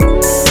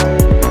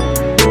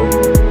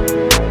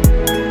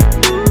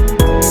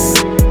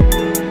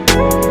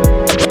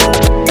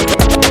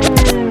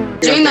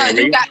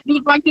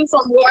drink you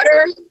some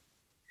water?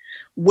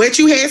 What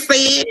you had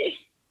said?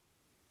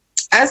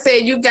 I said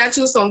you got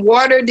you some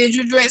water. Did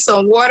you drink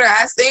some water?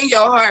 I seen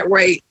your heart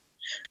rate.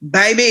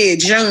 Baby,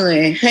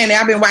 John, honey,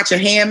 I've been watching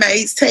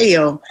Handmaid's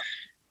Tale.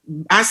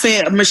 I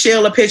sent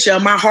Michelle a picture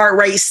of my heart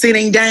rate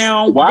sitting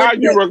down. Why are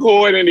you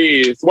recording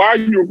this?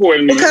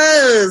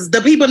 Because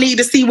the people need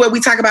to see what we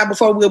talk about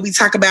before we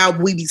talk about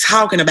what we be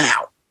talking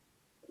about.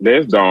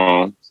 That's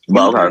dumb.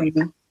 Okay.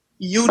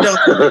 You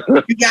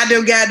don't. You got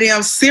them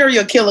goddamn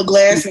serial killer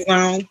glasses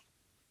on.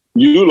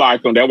 You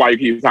like them. That's why you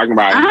keep talking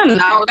about it. I don't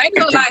know. They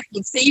look like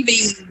some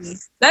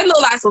TVs. They look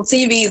like some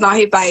TVs on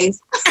his face.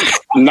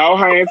 No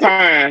hang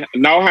time.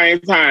 No hang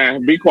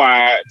time. Be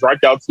quiet. Drink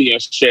your tea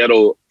and shut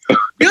up.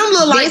 Them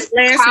look like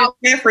glasses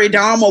Jeffrey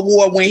Dahmer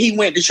wore when he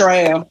went to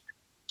trial.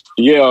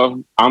 Yeah,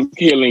 I'm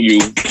killing you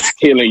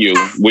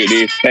with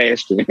this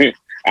passion.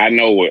 I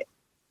know it.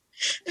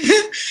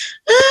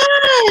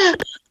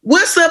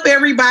 What's up,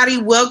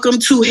 everybody? Welcome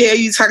to Hell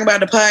You Talking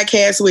About the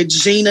podcast with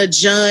Gina,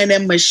 John,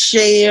 and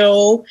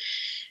Michelle.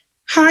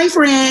 Hi,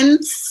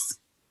 friends.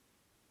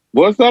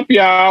 What's up,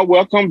 y'all?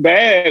 Welcome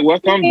back.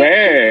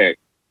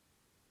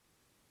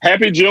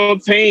 Happy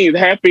Juneteenth.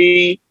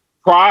 Happy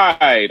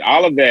Pride.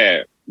 All of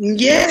that.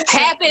 Yeah.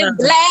 Happy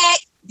Black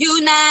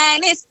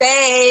United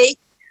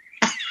States.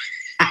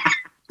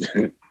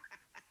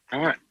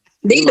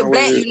 These are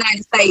Black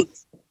United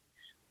States.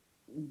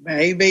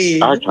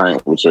 Baby. I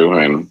can't with you,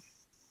 honey.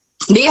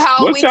 This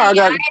whole weekend,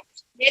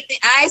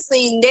 I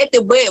seen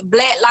nothing but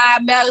Black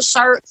Lives Matter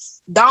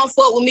shirts. Don't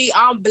fuck with me.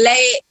 I'm black.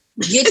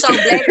 Get your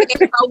black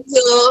ass over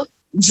here.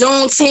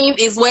 Juneteenth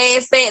is where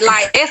it's at.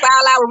 Like, that's all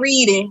I was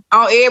reading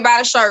on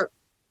everybody's shirt.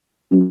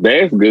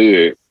 That's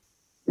good.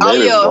 That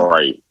is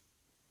great.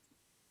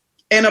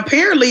 And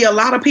apparently a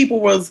lot of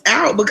people was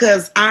out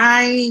because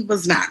I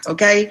was not,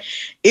 okay?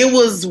 It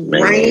was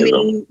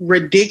raining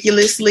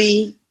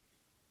ridiculously.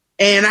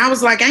 And I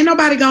was like, ain't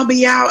nobody gonna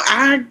be out.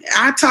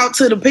 I talked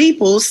to the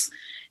peoples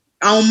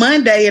on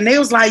Monday and they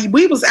was like,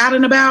 we was out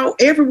and about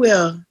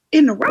everywhere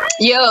in the rain.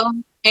 Yeah,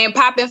 and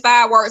popping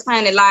fireworks,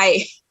 honey,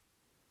 like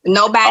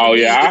nobody. Oh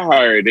yeah, I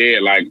heard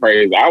it like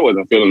crazy. I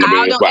wasn't feeling the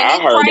best, but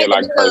I heard it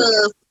like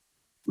crazy.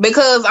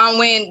 Because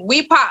when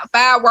we pop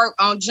fireworks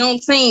on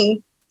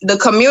Juneteenth, the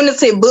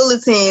community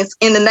bulletins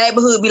in the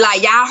neighborhood be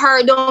like, y'all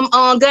heard them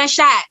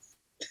gunshots?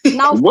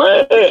 No.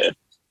 What?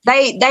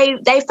 They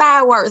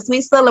fireworks. We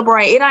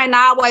celebrate. It ain't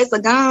always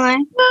a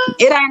gun.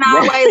 It ain't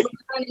always a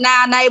gun in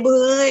our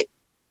neighborhood.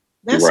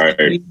 That's right.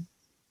 Funny.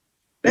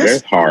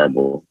 That's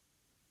horrible.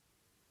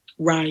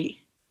 Right.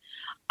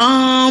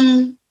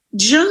 John,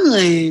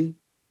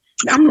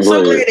 I'm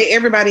so glad that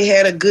everybody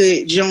had a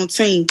good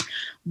Juneteenth.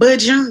 But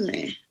John,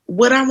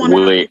 what I want to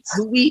know,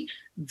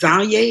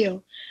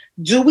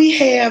 do we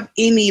have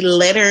any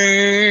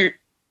letter?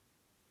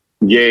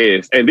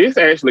 Yes, and this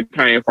actually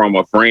came from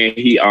a friend.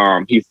 He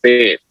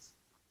said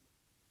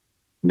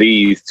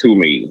these to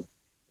me,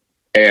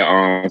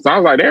 and so I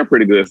was like, they're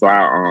pretty good. So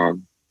I'll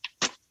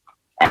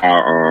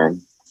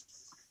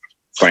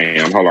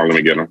Sam, hold on, let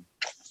me get them.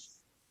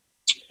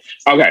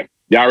 Okay,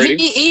 y'all ready?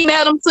 He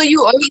emailed them to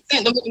you, or he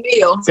sent them in the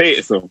mail.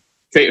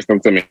 Text them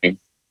to me.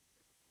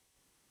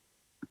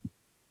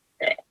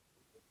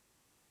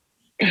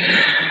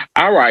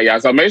 All right, y'all.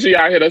 So make sure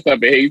y'all hit us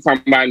up at Hey You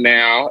Talking About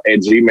Now at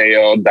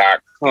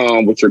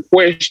gmail.com with your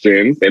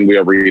questions, and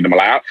we'll read them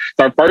aloud.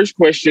 So our first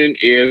question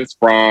is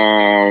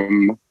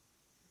from,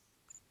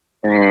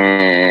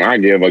 I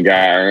give a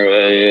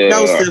guy,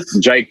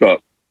 Jacob.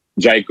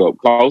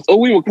 Close. Oh,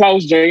 we were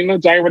close, Gina.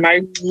 Jay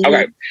Renee. Mm-hmm.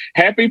 Okay.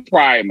 Happy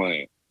Pride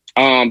Month.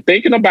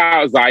 Thinking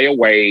about Zaya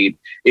Wade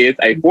is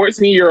a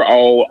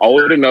 14-year-old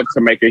old enough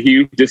to make a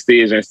huge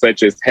decision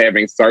such as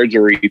having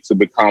surgery to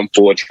become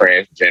full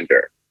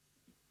transgender?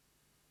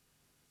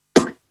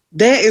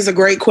 That is a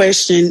great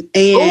question.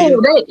 And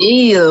that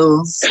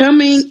is.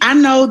 I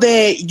know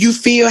that you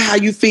feel how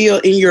you feel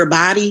in your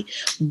body,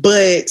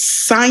 but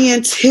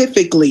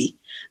scientifically,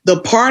 the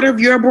part of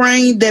your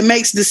brain that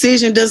makes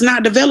decision does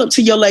not develop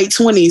to your late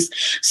 20s.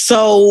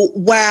 So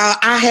while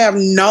I have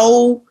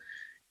no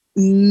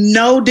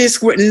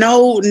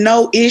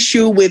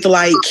issue with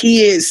like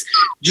kids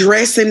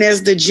dressing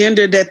as the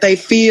gender that they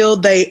feel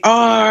they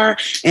are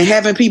and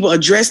having people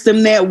address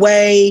them that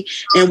way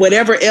and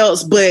whatever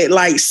else, but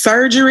like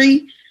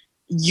surgery,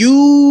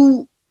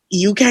 you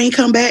can't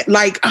come back.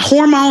 Like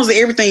hormones and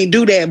everything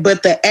do that,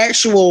 but the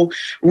actual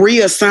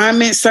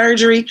reassignment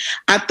surgery,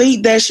 I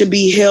think that should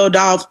be held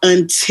off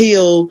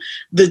until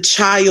the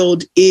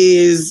child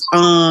is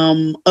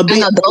a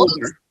bit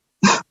older.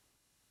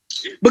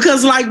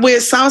 Because like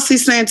with Saucy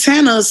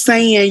Santana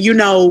saying, you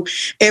know,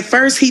 at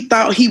first he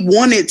thought he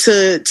wanted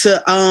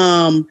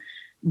to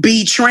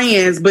be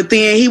trans, but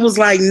then he was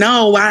like,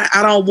 no,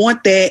 I don't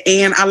want that.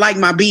 And I like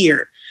my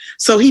beard.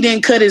 So he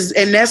didn't cut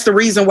and that's the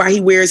reason why he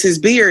wears his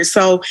beard.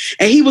 So,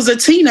 and he was a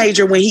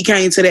teenager when he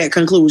came to that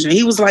conclusion.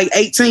 He was like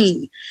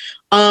 18,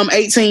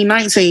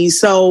 19.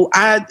 So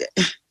I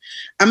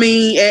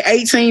mean, at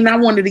 18, I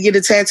wanted to get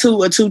a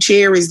tattoo of 2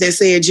 cherries that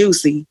said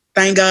juicy.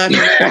 Thank God.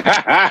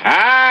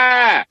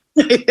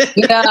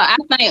 Yeah, I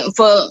think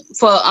for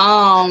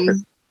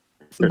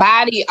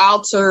body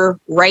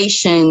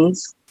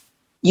alterations,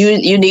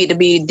 you need to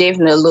be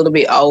definitely a little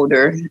bit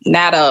older,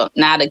 not a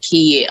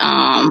kid,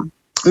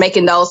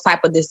 making those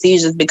type of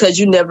decisions, because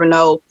you never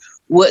know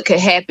what could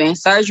happen.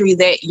 Surgery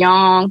that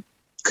young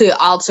could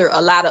alter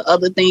a lot of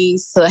other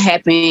things to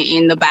happen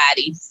in the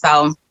body.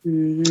 So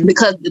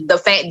because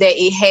the fact that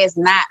it has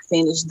not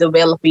finished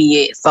developing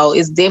yet, so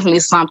it's definitely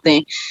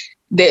something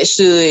that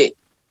should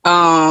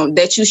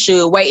that you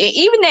should wait. And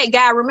even that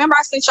guy, remember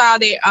I sent y'all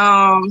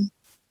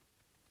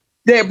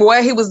that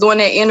boy, he was doing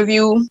that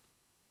interview.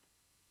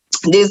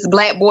 This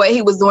black boy,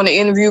 he was doing the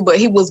interview, but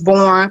he was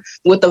born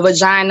with a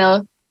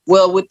vagina,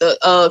 well, with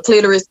the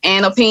clitoris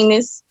and a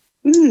penis.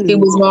 He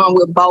was born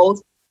with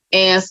both.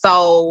 And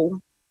so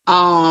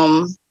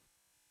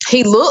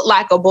he looked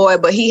like a boy,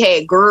 but he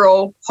had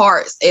girl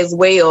parts as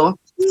well.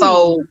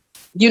 So,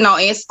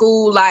 in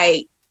school,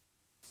 like,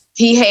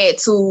 he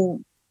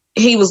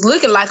was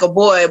looking like a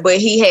boy, but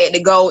he had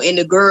to go in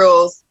the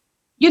girls',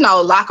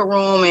 locker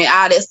room and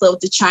all that stuff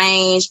to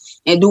change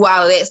and do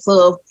all of that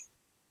stuff.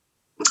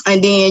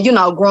 And then,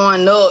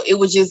 growing up, it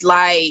was just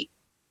like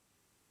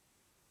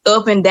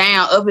up and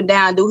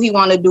down. Do he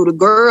want to do the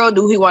girl?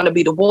 Do he want to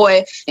be the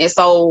boy? And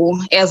so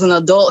as an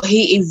adult,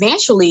 he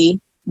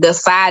eventually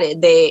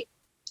decided that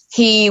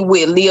he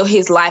would live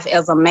his life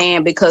as a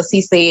man, because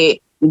he said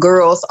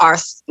girls are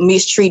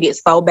mistreated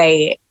so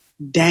bad.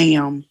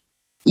 Damn.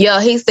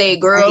 Yeah, he said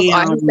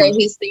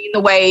he's seen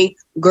the way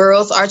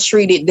girls are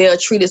treated. They're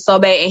treated so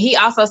bad. And he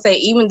also said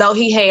even though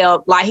he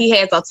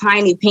has a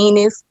tiny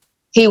penis,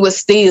 he would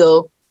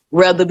still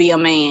rather be a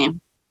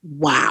man.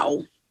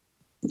 Wow.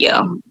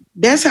 Yeah.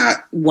 That's how,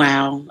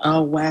 wow.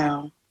 Oh,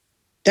 wow.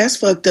 That's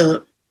fucked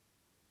up.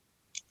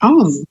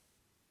 Oh.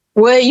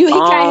 Well, he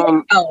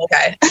can't. Oh,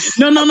 okay.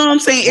 No, I'm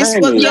saying it's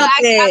fucked up.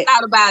 I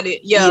thought about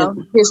it. Yeah.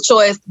 His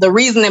choice, the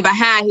reasoning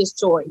behind his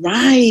choice.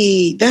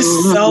 Right. That's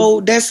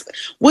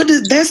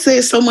that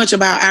says so much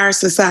about our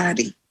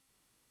society.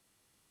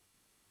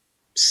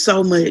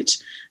 So much.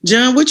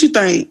 John, what you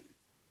think?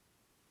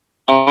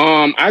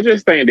 I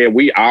just think that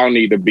we all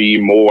need to be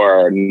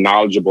more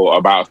knowledgeable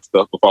about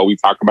stuff before we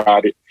talk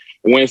about it.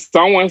 When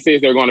someone says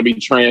they're going to be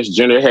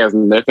transgender, it has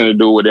nothing to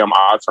do with them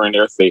altering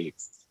their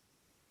sex.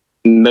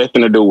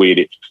 Nothing to do with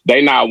it.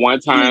 They not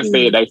one time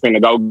said they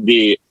finna go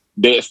get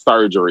that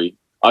surgery.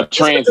 A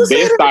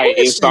transvestite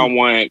is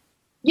someone.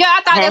 Yeah,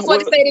 I thought that's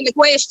what it said in the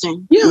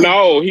question. Yeah.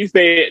 No,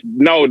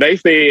 they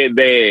said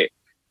that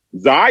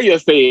Zaya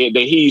said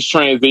that he's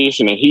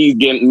transitioning. He's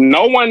getting.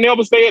 No one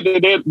never said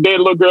that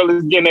little girl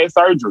is getting that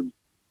surgery.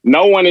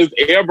 No one has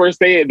ever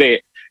said that.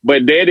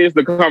 But that is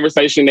the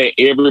conversation that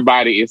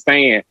everybody is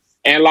saying.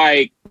 And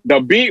like the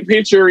big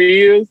picture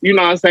is, you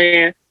know what I'm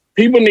saying?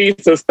 People need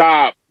to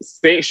stop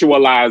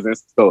sexualizing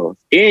stuff.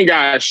 It ain't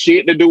got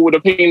shit to do with the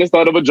penis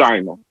or the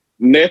vagina.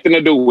 Nothing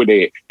to do with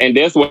it. And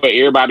that's what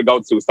everybody go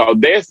to. So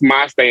that's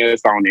my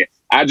stance on it.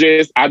 I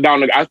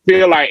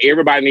feel like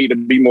everybody need to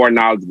be more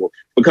knowledgeable,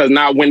 because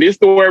now when this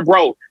story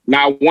broke,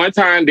 not one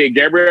time did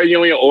Gabrielle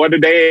Union or the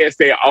dad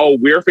say, oh,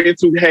 we're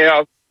finna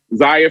have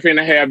Zaya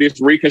finna have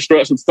this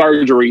reconstructive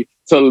surgery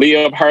to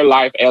live her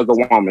life as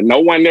a woman. No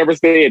one never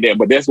said that,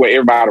 but that's what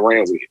everybody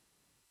ran with.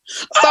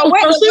 So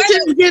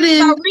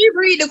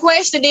reread the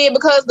question then,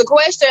 because the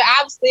question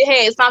obviously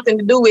had something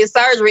to do with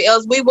surgery,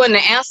 else we wouldn't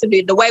have answered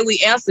it the way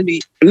we answered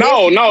it.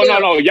 No. Y'all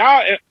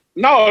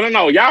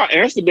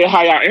answered it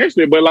how y'all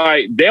answered it, but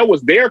like that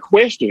was their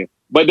question.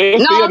 But they're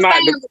still not.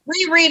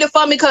 Reread it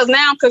for me, because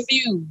now I'm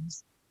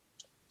confused.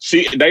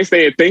 They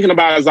said thinking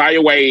about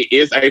Zaya Wade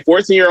is a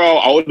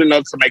 14-year-old old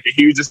enough to make a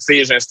huge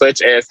decision,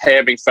 such as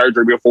having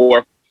surgery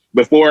before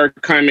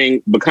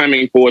becoming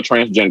full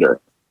transgender.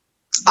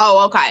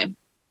 Oh, okay.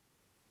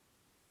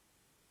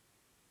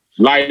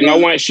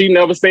 Like she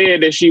never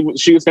said that she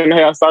was going to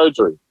have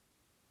surgery.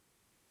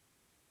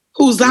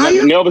 Who's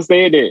Zaya? Never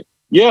said that.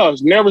 Yeah,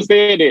 never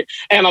said that.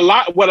 And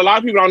what a lot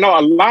of people don't know,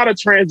 a lot of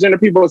transgender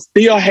people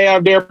still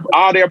have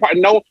all their part.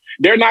 No,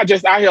 they're not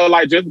just out here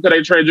like just because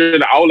they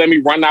transgender. Oh, let me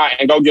run out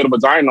and go get a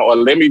vagina, or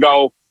let me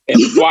go and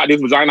swap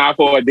this vagina out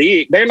for a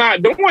dick. They're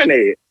not doing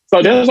that.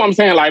 So that's what I'm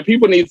saying. Like,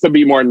 people need to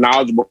be more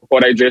knowledgeable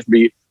before they just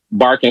be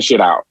barking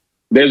shit out.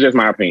 That's just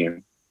my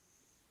opinion.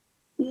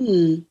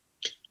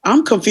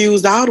 I'm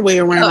confused all the way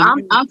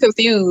around. I'm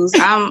confused.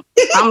 I'm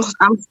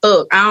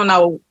stuck. I don't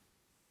know.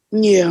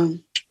 Yeah,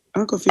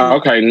 I'm confused.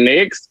 Okay,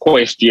 next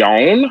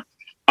question.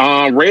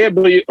 Red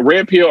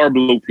pill or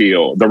blue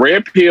pill? The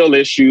red pill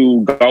lets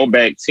you go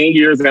back 10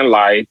 years in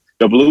life.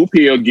 The blue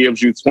pill gives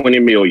you 20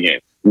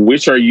 million.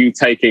 Which are you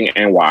taking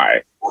and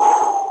why?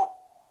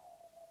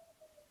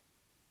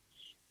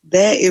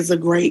 That is a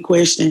great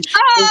question.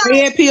 The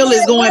red pill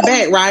is going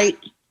back, right?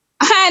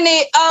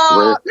 Honey,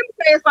 let me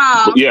say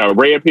something. Yeah,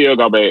 red pill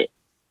go back.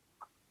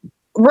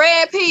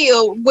 Red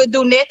pill would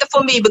do nothing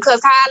for me,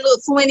 because how I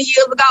looked 20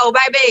 years ago,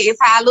 baby, is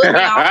how I look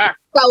now.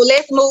 So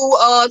let's move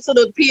to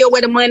the pill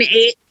where the money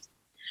is.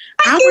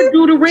 I would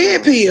do the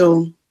red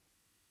pill.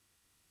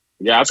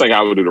 Yeah, I think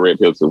I would do the red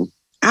pill too.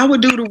 I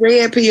would do the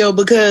red pill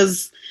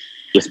because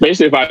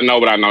Especially if I know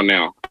what I know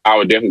now. I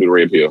would definitely do the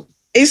red pill.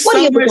 It's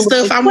so much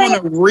stuff I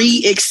want to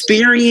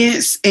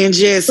re-experience and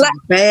just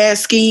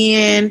bask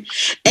in.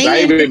 And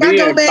baby, if I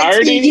go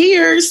back 10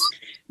 years,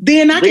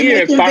 then I can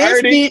make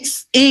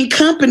investments in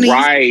companies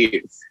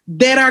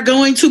that are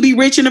going to be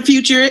rich in the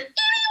future anyway.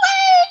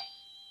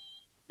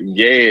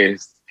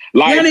 Yes.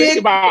 Like, think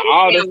about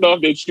all the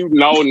stuff that you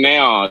know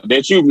now,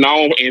 that you've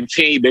known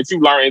that you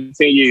learned in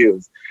 10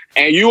 years.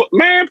 And you,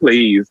 man,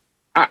 please.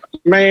 I'll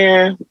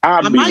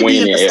be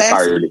winning at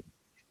 30.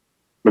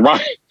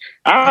 Right?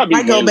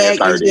 I go back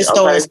and just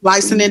start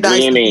slicing and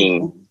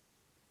dicing.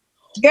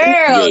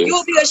 Girl, you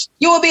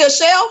will be a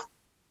chef?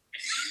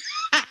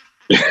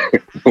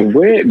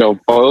 What the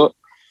fuck?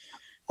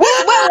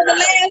 What was the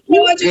last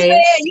word you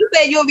said? You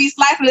said you'll be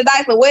slicing the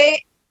dice of what?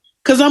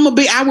 Because I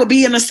would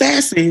be an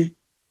assassin.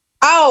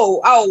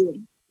 Oh.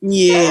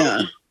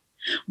 Yeah.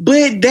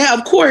 But that,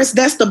 of course,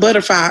 that's the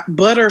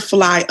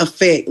butterfly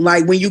effect.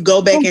 Like when you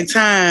go back in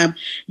time,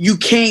 you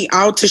can't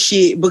alter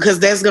shit because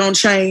that's gonna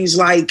change.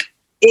 Like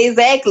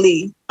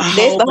exactly.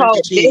 That's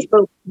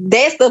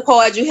the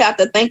part you have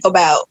to think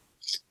about.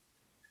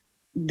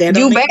 That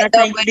you I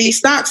can't get these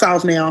stocks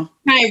off now.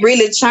 Can't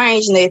really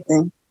change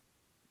nothing.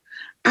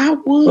 I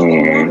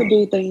would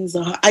do things.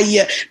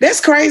 Yeah,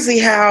 that's crazy.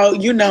 How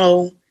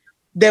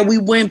that we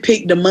wouldn't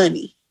pick the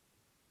money.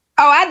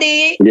 Oh, I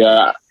did.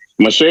 Yeah.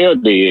 Michelle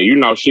did. You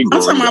know she.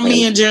 I'm talking about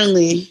me and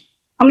Julie.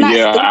 I'm not.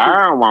 Yeah,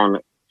 I don't want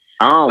it.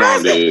 I don't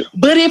want it.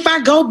 But if I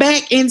go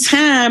back in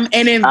time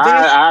and invest,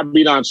 I'd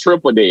be on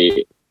triple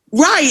dead.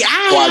 Right,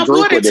 I have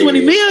more than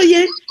 20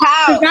 million.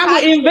 How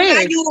would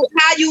invest?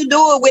 How you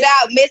do it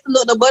without messing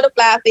up the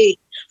butterfly effect?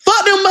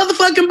 Fuck them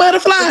motherfucking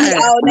butterflies.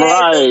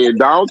 Right,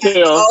 don't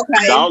care.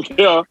 Okay. Don't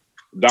care.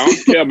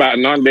 Don't care about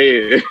none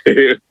dead.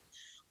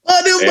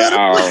 Fuck them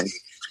butterflies.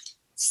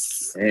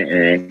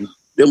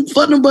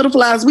 Fuck them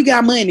butterflies. We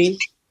got money.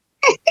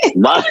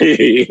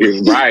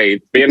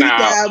 Right. Spin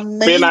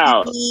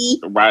out.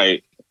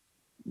 Right.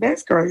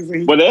 That's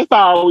crazy. Well, that's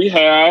all we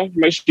have.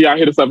 Make sure y'all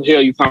hit us up here.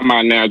 You talking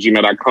about now,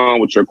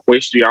 gmail.com with your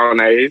questions.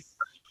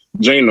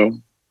 Gina.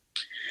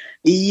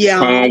 Yeah.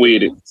 Come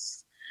with it.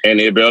 And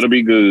it better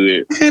be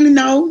good. And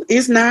no,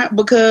 it's not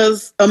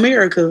because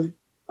America.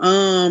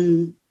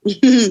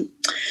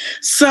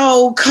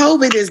 So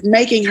COVID is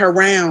making her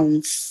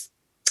rounds.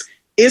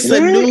 It's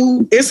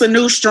a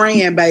new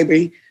strand,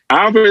 baby.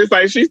 I'm gonna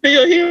say she's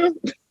still here.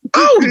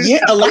 Oh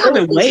yeah, alive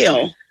and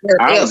well.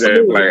 I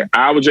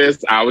was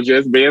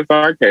just being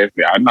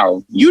sarcastic. I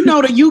know. You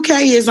know the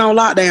UK is on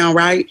lockdown,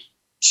 right?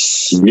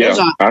 Yeah,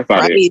 I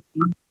saw it.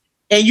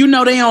 And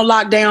they on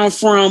lockdown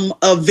from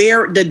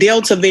the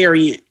Delta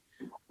variant,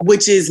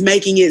 which is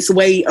making its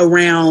way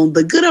around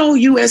the good old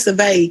US of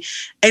A.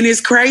 And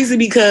it's crazy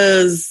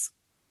because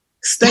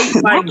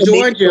states like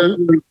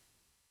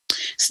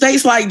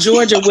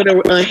Georgia with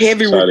a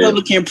heavy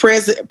Republican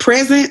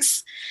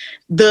presence,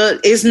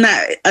 it's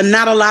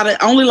not a lot of,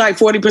 only like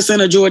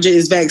 40% of Georgia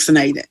is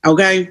vaccinated.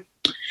 Okay.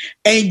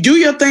 And do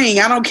your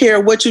thing. I don't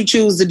care what you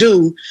choose to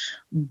do,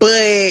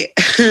 but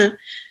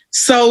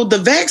so the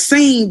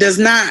vaccine does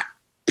not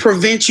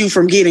prevent you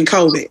from getting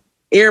COVID.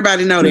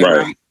 Everybody know that,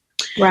 right?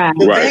 Right.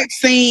 The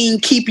vaccine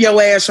keep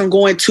your ass from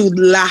going to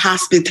la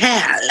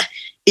hospital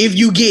if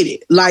you get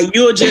it. Like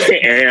you'll just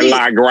and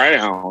like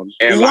ground.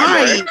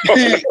 Right.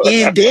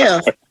 In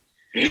death.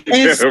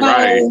 And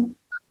so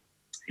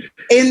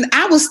and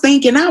I was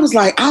thinking, I was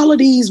like, all of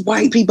these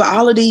white people,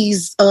 all of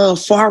these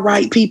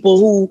far-right people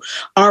who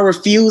are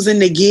refusing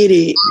to get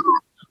it,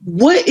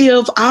 what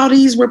if all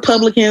these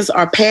Republicans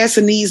are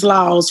passing these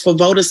laws for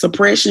voter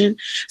suppression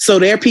so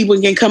their people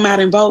can come out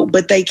and vote,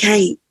 but they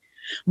can't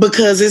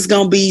because it's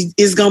gonna be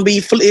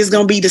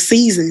the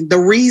season, the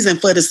reason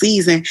for the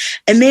season,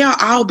 and they'll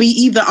all be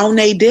either on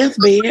their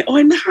deathbed or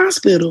in the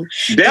hospital.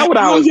 That's what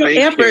I was thinking.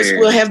 Your efforts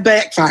will have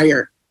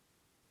backfired.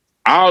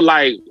 I was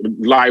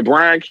like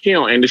Brian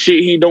Kemp and the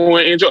shit he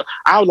doing.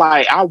 I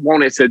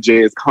wanted to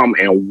just come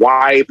and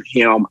wipe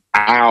him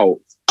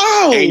out.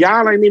 Oh, and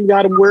y'all ain't even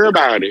got to worry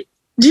about it.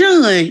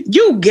 John,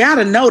 you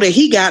gotta know that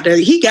he got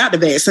the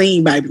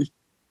vaccine, baby.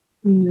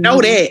 Know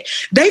that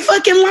they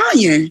fucking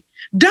lying.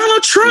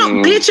 Donald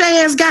Trump, bitch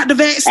ass, got the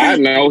vaccine. I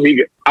know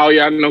he. Oh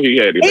yeah, I know he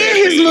had it. And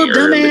his little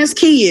dumbass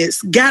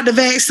kids got the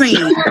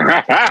vaccine.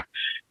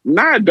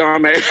 Not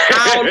dumbass.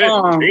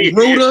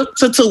 Rooter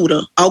to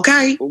tutor.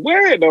 Okay.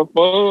 Where the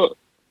fuck?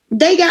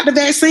 They got the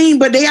vaccine,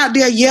 but they out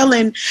there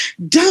yelling,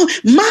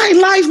 my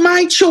life,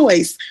 my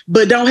choice,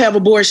 but don't have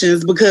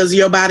abortions because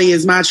your body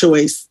is my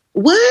choice.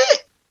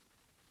 What?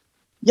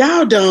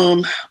 Y'all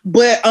dumb.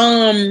 But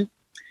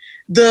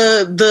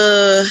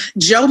the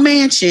Joe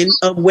Manchin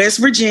of West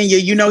Virginia,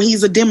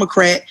 he's a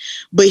Democrat,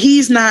 but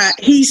he's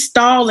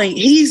stalling.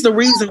 He's the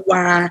reason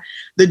why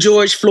the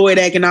George Floyd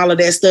Act and all of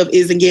that stuff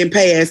isn't getting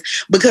passed,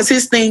 because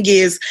his thing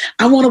is,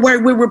 I want to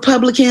work with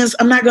Republicans.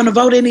 I'm not going to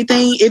vote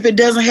anything if it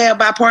doesn't have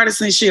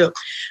bipartisanship.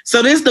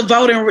 So this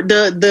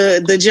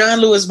the John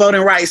Lewis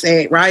Voting Rights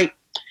Act, right?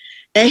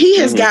 And he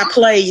has got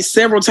played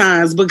several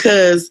times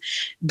because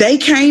they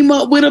came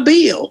up with a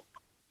bill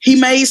He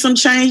made some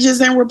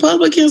changes and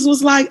Republicans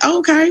was like,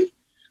 okay,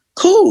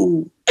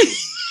 cool.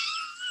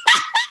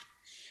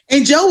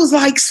 And Joe was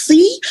like,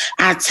 see,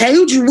 I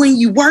told you when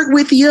you work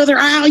with the other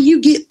aisle, you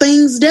get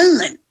things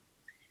done.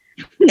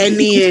 And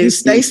then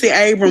Stacey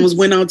Abrams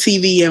went on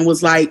TV and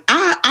was like,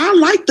 I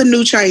like the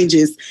new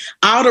changes.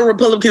 All the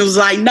Republicans was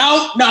like,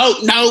 no,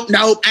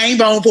 I ain't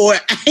voting for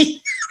it.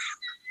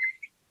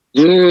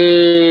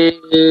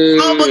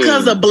 Oh,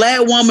 because a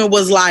black woman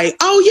was like,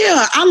 oh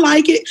yeah, I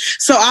like it.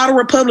 So all the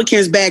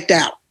Republicans backed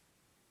out.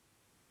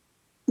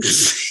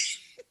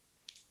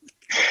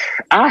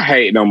 I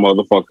hate them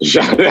motherfuckers.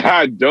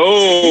 I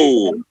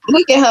do.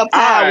 Look at her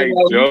power. I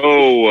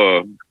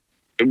do.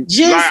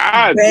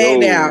 Just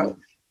backed out.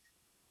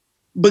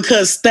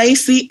 Because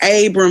Stacey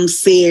Abrams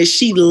said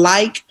she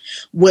liked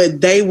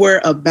what they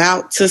were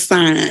about to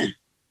sign.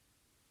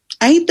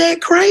 Ain't that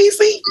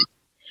crazy?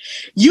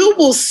 You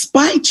will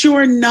spite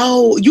your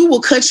nose. You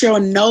will cut your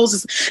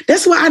noses.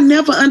 That's why I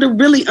never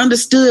really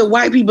understood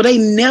white people. They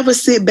never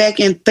sit back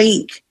and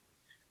think,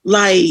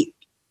 like,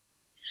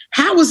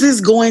 how is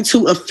this going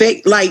to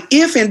affect, like,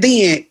 if and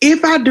then,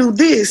 if I do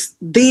this,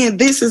 then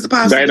this is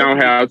possible. They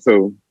don't have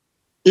to.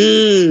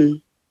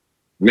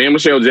 Me and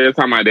Michelle just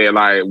talking about that,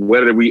 like,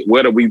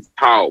 what are we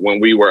taught when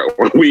we,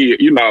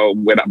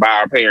 by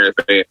our parents?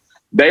 And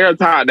they are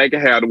taught they can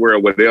have the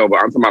world whatever.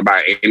 I'm talking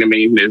about any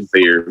means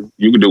necessary.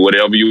 You can do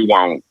whatever you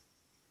want.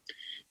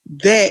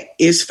 That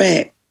is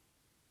fact.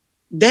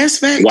 That's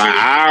fact. While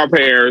our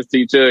parents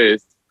teach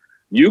us,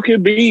 you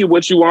can be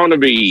what you want to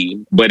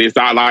be, but it's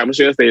all, like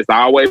Michelle said, it's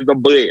always a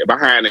but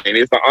behind it, and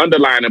it's an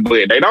underlining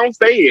but. They don't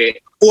say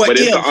it, but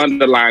it's an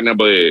underlining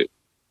but.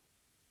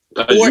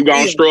 Because you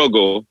gonna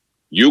struggle.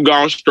 You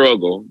gonna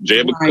struggle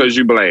just because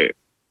you black.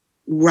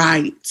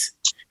 Right.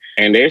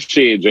 And that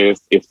shit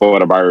just is for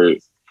the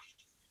birds.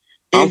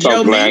 I'm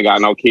so glad I ain't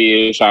got no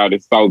kids, child.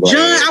 It's so glad.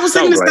 John, I was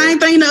saying the same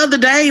thing the other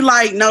day.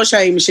 Like, no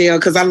shade, Michelle,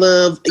 because I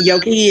love your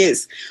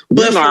kids.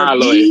 But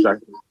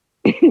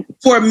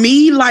for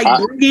me, like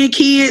bringing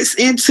kids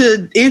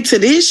into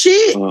this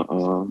shit.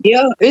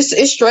 Yeah,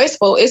 it's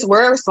stressful. It's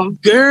worrisome.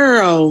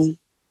 Girl,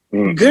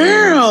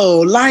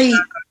 like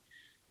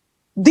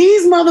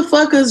these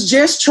motherfuckers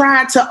just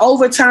tried to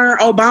overturn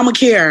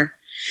Obamacare.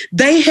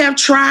 They have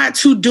tried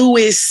to do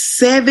it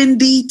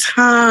 70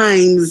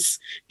 times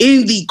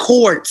in the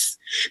courts.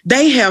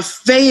 They have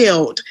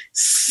failed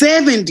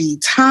 70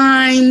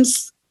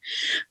 times.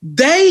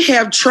 They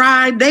have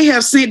tried, they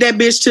have sent that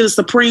bitch to the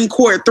Supreme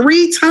Court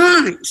 3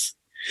 times.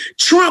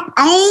 Trump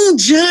owned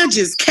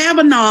judges,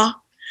 Kavanaugh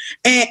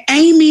and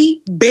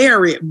Amy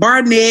Barrett,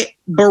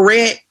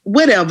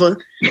 whatever.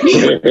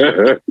 She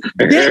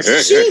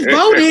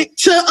voted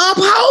to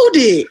uphold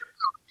it.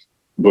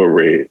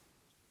 Barrett.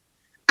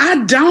 I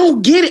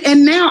don't get it.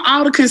 And now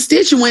all the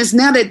constituents,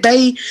 now that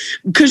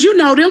because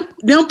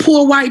them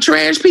poor white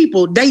trash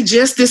people, they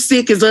just as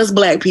sick as us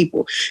black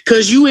people.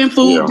 Because you in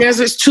food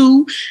deserts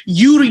too.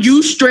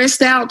 You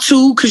stressed out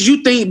too because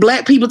you think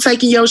black people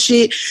taking your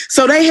shit.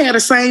 So they had the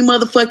same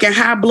motherfucking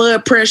high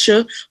blood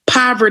pressure,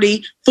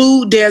 poverty,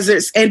 food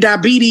deserts, and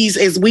diabetes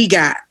as we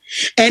got.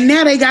 And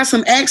now they got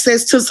some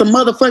access to some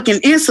motherfucking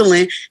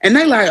insulin. And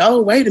they like,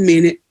 oh, wait a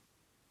minute.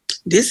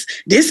 This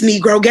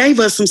Negro gave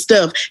us some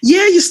stuff.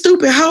 Yeah, you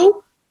stupid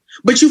hoe.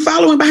 But you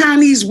following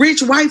behind these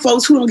rich white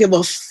folks who don't give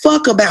a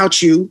fuck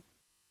about you.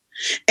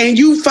 And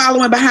you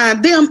following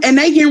behind them and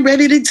they getting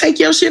ready to take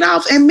your shit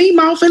off and me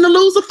off and to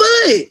lose a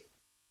foot.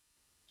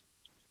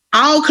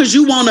 All because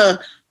you want to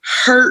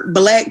hurt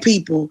black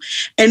people.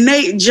 And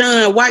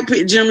John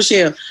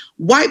Michelle,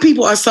 white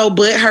people are so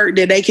butthurt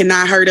that they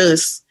cannot hurt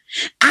us.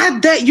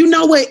 You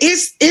know what?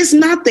 It's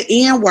not the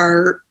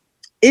N-word.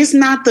 It's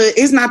not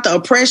the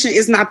oppression.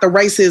 It's not the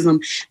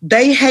racism.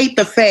 They hate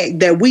the fact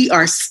that we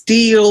are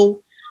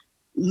still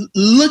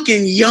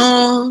looking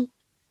young,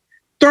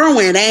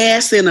 throwing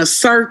ass in a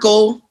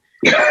circle,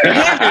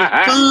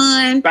 having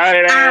fun.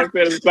 Started ass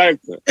in a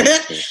circle.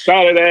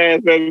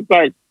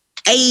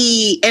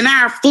 Hey, and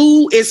our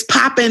food is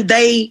popping.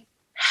 They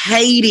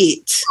hate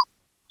it.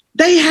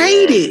 They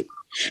hate it.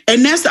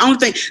 And that's the only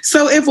thing.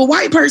 So if a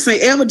white person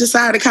ever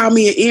decide to call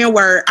me an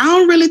N-word, I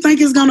don't really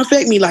think it's going to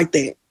affect me like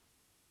that.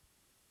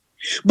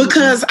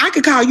 Because I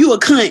could call you a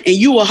cunt and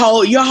your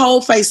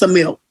whole face of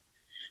milk.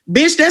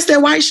 Bitch, that's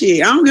that white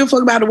shit. I don't give a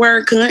fuck about the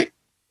word cunt.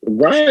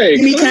 Right.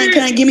 Give me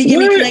cunt, give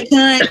me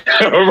cunt.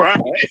 Right.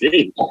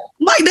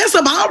 Like, that's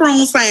a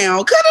ballroom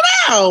sound. Cut it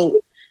out.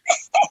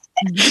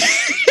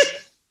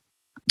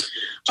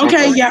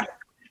 Okay, y'all.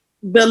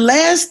 The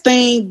last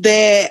thing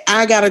that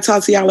I got to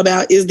talk to y'all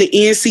about is the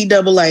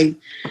NCAA.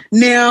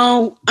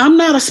 Now, I'm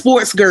not a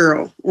sports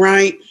girl,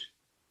 right?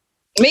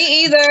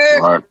 Me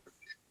either. Right.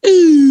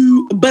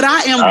 Ooh, but I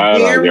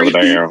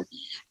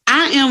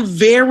am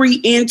very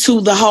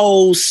into the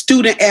whole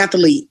student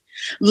athlete.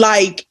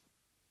 Like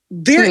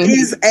there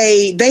is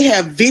they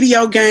have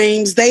video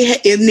games,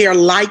 in their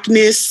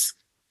likeness.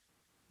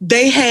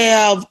 They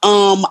have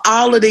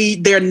all of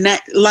their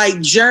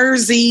like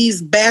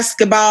jerseys,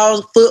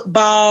 basketball,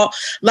 football.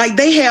 Like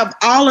they have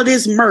all of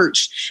this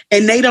merch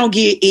and they don't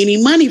get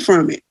any money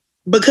from it.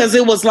 because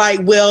it was like,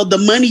 well, the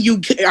money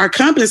you are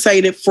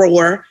compensated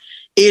for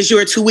is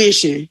your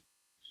tuition.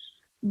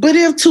 But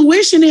if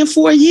tuition in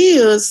 4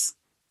 years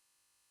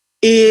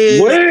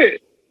is... What?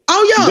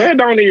 Oh, yeah. That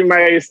don't even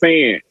make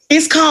sense.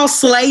 It's called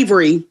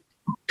slavery.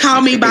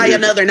 Call me by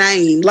another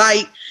name.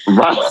 Like,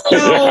 right.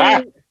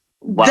 So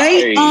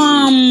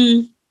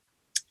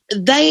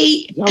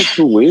they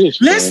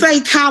let's say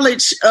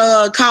college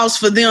costs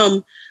for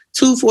them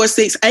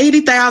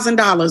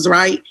 $80,000,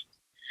 right?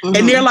 Mm-hmm.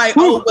 And they're like,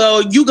 oh,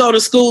 well, you go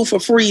to school for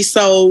free,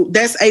 so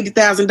that's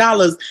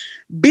 $80,000.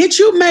 Bitch,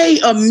 you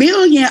made $1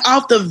 million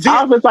off the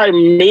I was like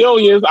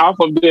millions off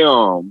of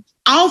them.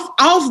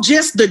 Off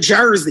just the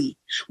jersey.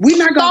 We're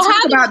not gonna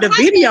talk about the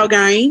video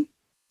game.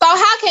 So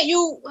how can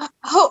you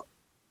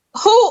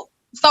who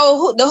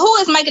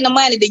is making the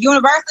money? The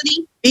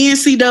university?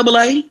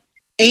 NCAA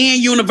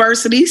and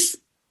universities.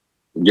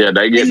 Yeah,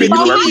 they get the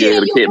university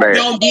and the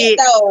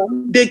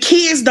kickback. The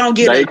kids don't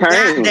get a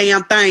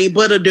goddamn thing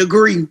but a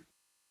degree.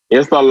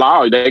 It's the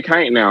law. They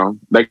can't now.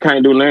 They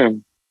can't do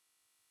nothing.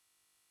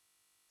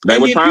 They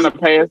were trying to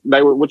pass.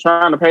 They were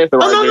trying to pass the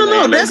right.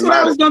 No. That's what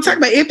I was going to talk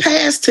about. It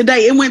passed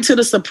today. It went to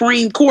the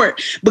Supreme Court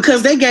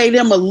because they gave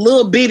them a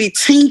little bitty,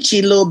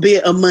 teensy little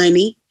bit of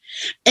money,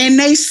 and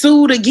they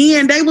sued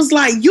again. They was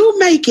like, "You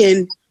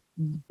making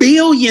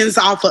billions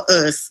off of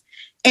us,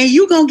 and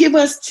you gonna give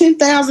us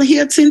 10,000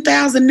 here,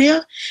 10,000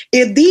 there?"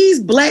 If these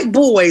black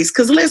boys,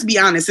 because let's be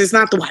honest, it's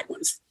not the white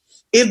ones.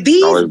 If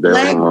these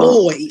black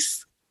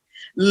boys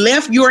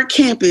left your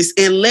campus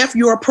and left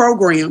your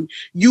program,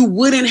 you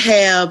wouldn't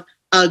have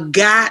a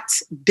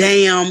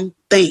goddamn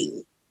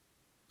thing.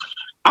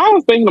 I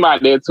was thinking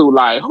about that too.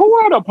 Like, who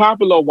are the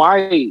popular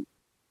white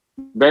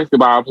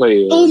basketball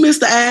players? Who,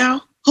 Mr.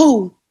 Al?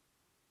 Who?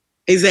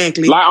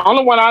 Exactly. Like,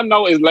 only one I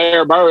know is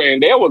Larry Bird,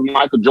 and that was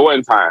Michael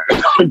Jordan time.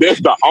 That's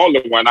the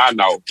only one I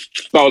know.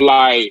 So,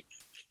 like,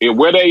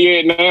 where they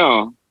at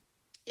now?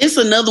 It's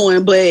another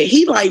one, but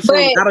he like from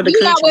out of the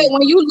country.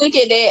 When you look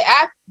at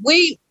that,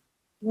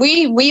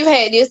 we've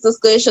had this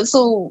discussion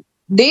too.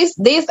 This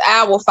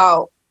our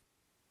fault.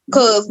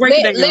 Cause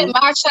let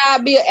my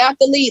child be an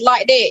athlete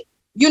like that.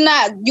 You're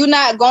not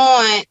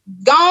going.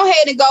 Go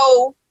ahead and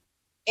go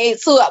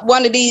into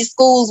one of these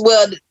schools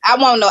where I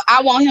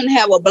want him to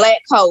have a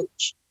black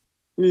coach.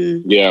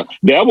 Mm. Yeah,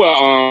 that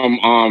what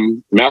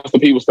Master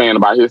P was saying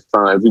about his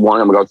son. He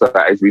wanted him to go to the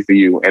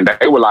HBCU, and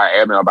they were like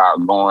adamant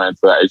about going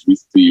to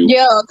HBCU.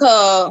 Yeah,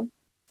 cause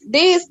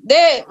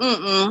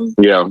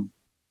yeah,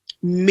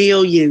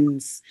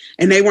 millions,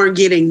 and they weren't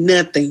getting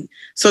nothing,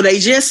 so they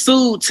just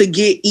sued to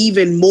get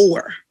even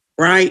more.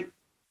 Right.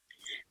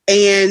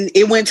 And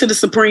it went to the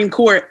Supreme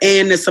Court,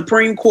 and the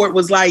Supreme Court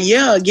was like,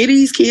 yeah, get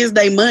these kids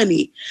their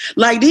money.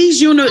 Like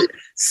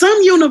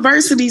some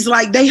universities,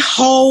 like they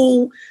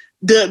hold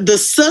the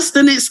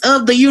sustenance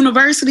of the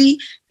university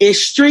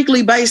is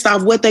strictly based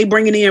off what they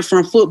bringing in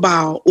from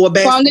football or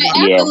basketball. From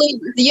the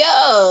athlete,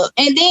 yeah.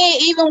 And then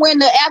even when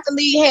the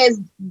athlete has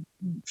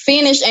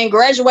finished and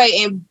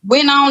graduated and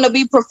went on to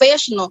be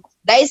professional,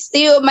 they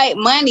still make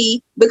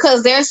money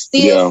because they're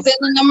still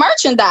selling the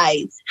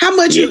merchandise. How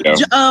much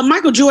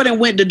Michael Jordan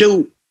went to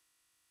do?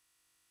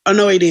 Oh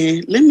no, he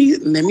didn't. Let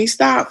me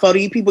stop for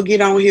these people get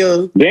on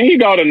here. Then he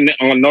go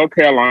to North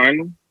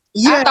Carolina.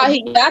 Yeah,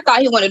 I thought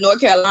he went to North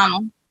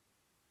Carolina.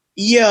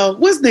 Yeah,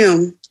 what's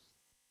them?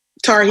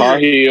 Tar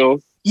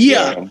Heels.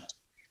 Yeah.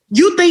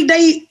 You think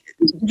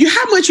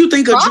how much you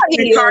think a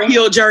Tar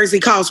Heel jersey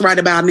costs right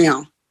about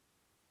now?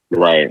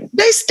 Right.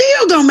 They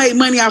still gonna make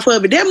money off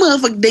of it. That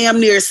motherfucker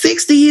damn near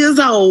 60 years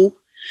old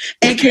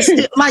and can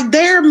still, like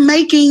they're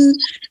making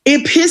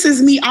it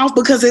pisses me off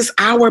because it's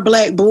our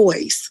black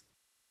boys.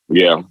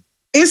 Yeah.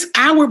 It's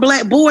our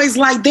black boys.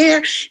 Like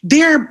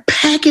they're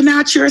packing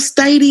out your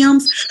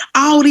stadiums,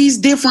 all these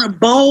different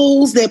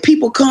bowls that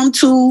people come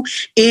to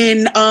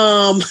in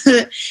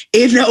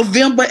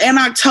November and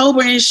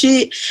October and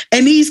shit.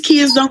 And these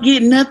kids don't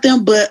get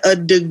nothing but a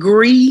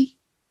degree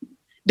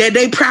that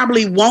they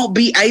probably won't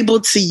be able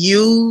to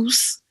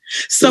use.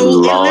 So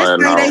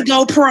let's say they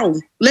go pro.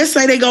 Let's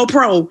say they go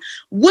pro.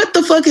 What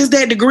the fuck is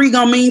that degree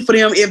gonna mean for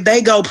them if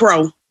they go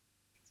pro?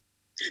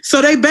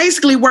 So they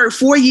basically work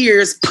 4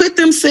 years, put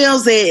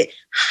themselves at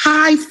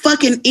high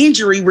fucking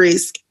injury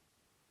risk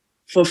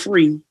for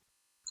free.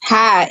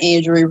 High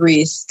injury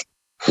risk.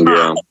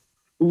 Yeah.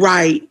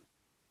 Right.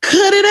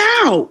 Cut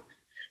it out.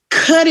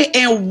 Cut it,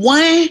 and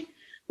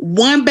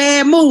one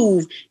bad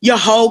move, your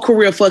whole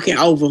career fucking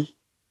over.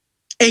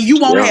 And you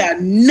won't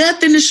have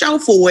nothing to show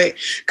for it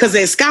because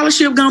that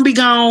scholarship gonna be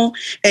gone,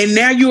 and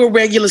now you're a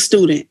regular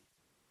student.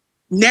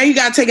 Now you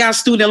gotta take out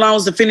student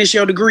loans to finish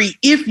your degree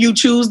if you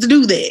choose to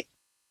do that.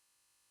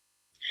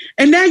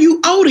 And now you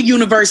owe the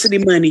university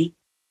money.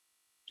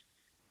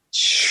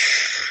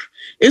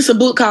 It's a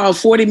book called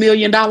 40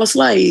 Million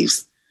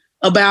Slaves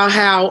about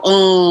how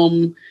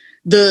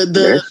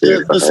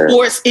the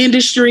sports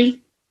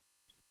industry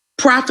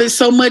profits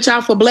so much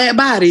off of black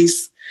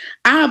bodies.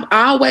 I've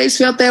always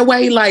felt that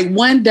way. Like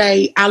one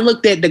day I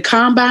looked at the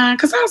combine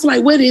because I was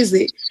like, what is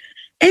it?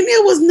 And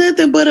it was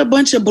nothing but a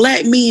bunch of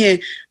black men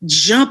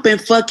jumping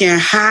fucking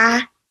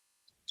high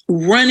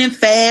running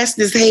fast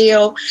as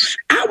hell.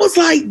 I was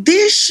like,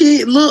 this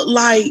shit look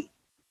like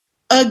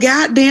a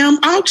goddamn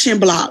auction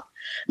block.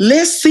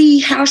 Let's see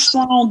how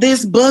strong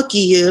this buck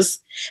is.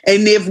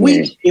 And if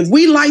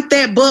we like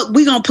that buck,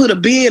 we gonna put a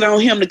bid on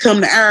him to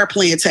come to our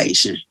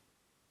plantation.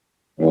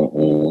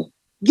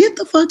 Get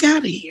the fuck out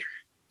of here.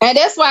 And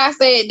that's why I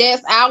said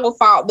that's our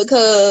fault,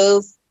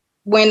 because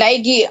when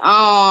they get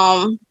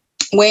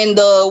when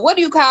the, what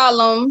do you call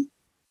them,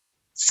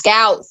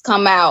 scouts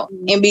come out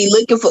and be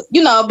looking for,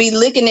 be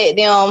looking at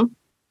them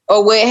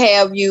or what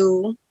have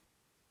you,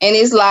 and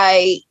it's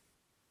like,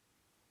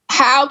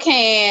 how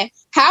can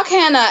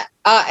a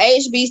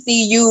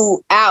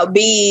HBCU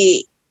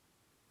outbid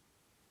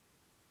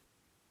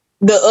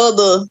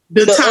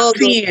the top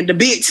 10, the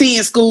Big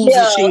 10 schools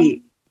and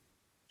shit?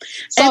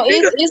 So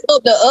it's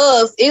up to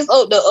us. It's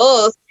up to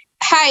us.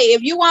 Hey,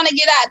 if you want to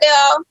get out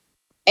there,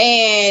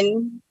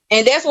 and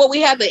that's what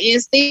we have to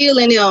instill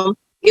in them.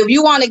 If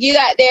you want to get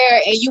out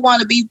there and you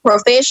want to be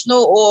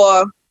professional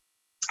or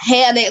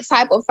have that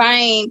type of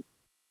fame,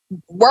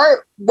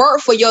 work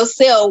for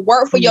yourself,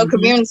 work for your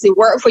community,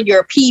 work for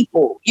your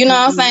people. You know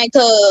what I'm saying?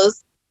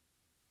 Because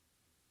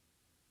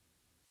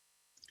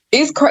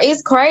it's crazy.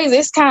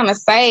 It's kind of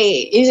sad.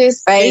 It's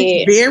just sad.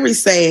 It's very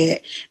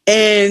sad.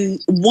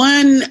 And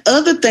one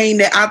other thing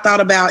that I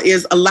thought about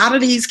is a lot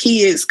of these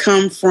kids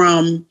come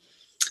from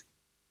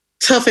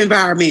tough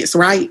environments,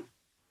 right?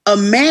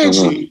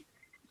 Imagine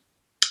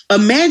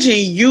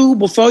you,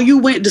 before you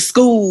went to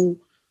school,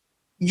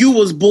 you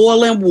was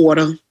boiling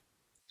water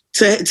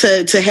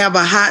to have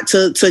a hot,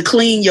 to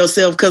clean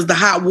yourself because the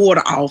hot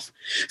water off.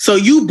 So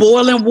you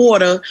boiling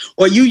water,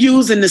 or you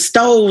using the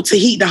stove to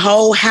heat the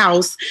whole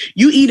house.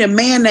 You eating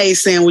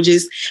mayonnaise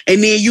sandwiches,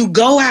 and then you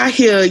go out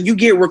here, you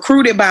get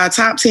recruited by a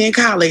top 10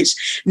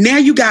 college. Now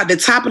you got the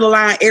top of the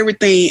line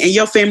everything, and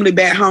your family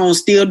back home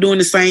still doing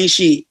the same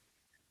shit.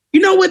 You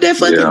know what that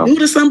fucking do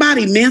to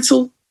somebody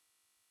mental?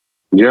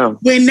 Yeah.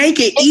 When they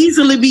could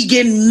easily be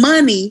getting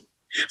money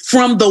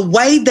from the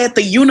way that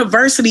the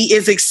university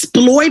is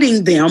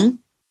exploiting them,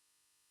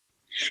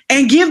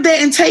 and give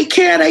that and take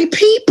care of their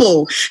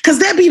people. Because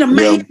that be the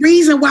main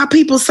reason why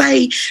people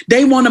say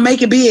they want to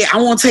make it big.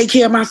 I want to take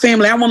care of my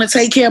family. I want to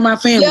take care of my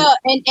family. Yeah,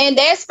 and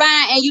that's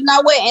fine. And you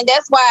know what? And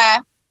that's why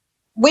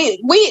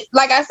we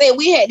like I said,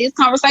 we had this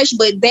conversation,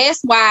 but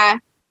that's why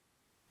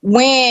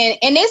and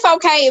it's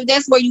okay if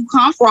that's where you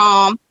come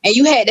from and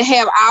you had to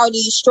have all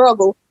these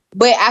struggles.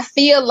 But I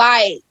feel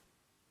like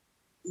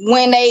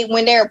when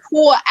they're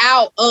pulled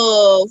out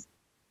of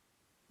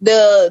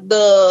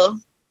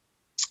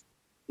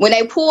when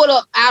they pulled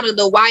up out of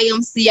the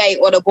YMCA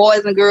or the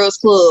Boys and Girls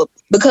Club,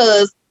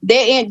 because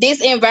they're in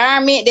this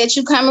environment that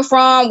you coming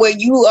from where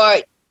you are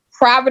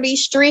poverty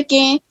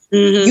stricken,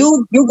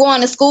 you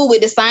going to school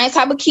with the same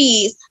type of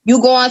kids,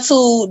 you going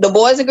to the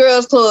Boys and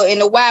Girls Club in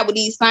the Y with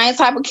these same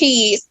type of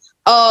kids.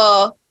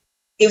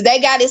 If they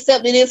got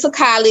accepted into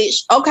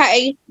college,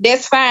 okay,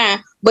 that's fine.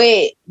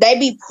 But they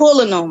be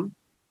pulling them.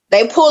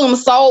 They pull them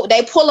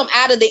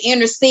out of the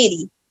inner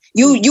city.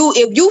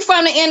 If you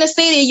from the inner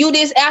city, you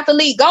this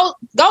athlete, go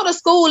to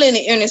school in the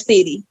inner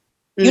city.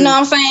 You know what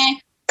I'm saying?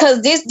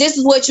 Because this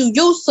is what you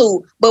used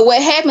to. But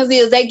what happens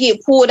is they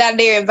get pulled out of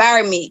their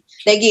environment.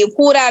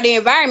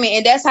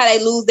 And that's how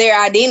they lose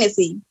their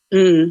identity.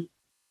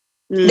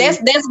 That's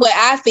what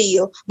I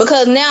feel.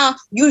 Because now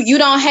you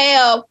don't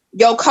have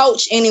your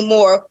coach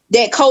anymore.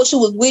 That coach who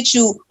was with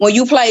you when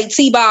you played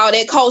T-ball,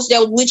 that coach that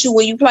was with you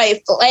when you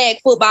played flag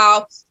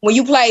football, when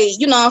you played,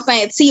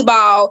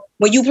 T-ball,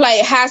 when you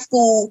played high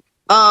school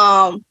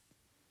ball,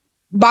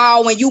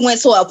 when you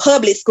went to a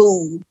public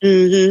school.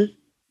 They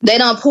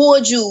done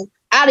pulled you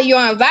out of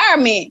your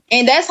environment,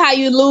 and that's how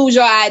you lose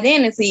your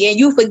identity, and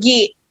you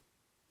forget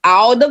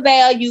all the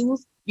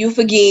values, you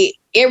forget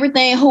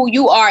everything who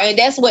you are, and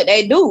that's what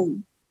they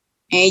do.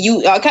 And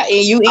I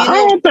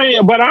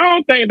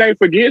don't think they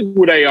forget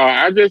who they are.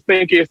 I just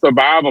think it's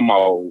survival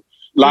mode.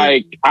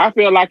 Like, I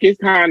feel like it's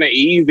kind of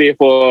easy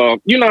for,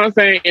 you know what I'm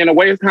saying? In a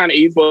way, it's kind of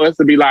easy for us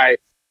to be like,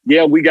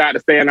 yeah, we got to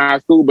stay in our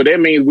school, but that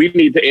means we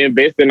need to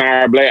invest in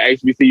our Black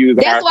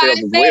HBCUs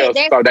ourselves as well.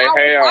 So they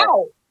have.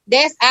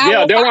 That's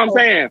our fault. What I'm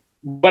saying.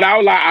 But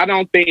I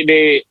don't think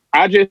that.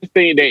 I just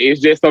think that it's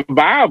just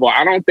survival.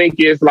 I don't think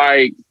it's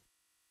like.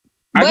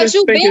 But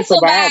you've been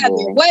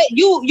surviving. What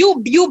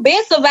you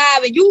been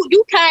surviving.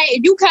 You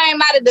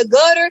came out of the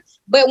gutter.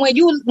 But when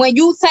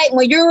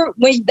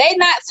they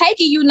not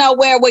taking you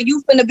nowhere where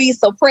you finna be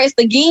suppressed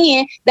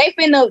again, they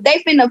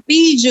finna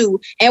feed you.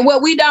 And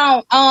what we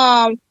don't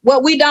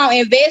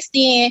invest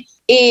in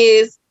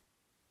is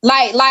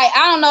like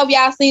I don't know if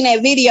y'all seen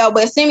that video,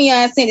 but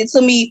Simeon sent it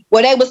to me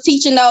where they was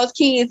teaching those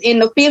kids in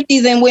the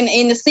 50s and when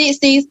in the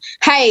 60s,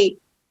 hey,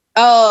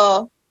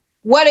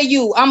 what are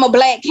you? I'm a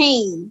black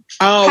king.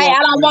 Oh, hey, I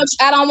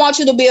don't want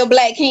you to be a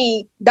black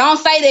king. Don't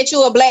say that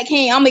you're a black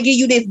king. I'm gonna give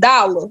you this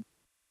dollar.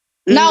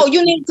 No,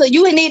 you need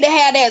to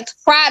have that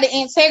pride and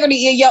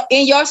integrity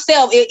in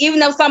yourself.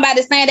 Even if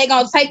somebody's saying they're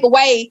gonna take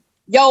away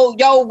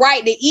your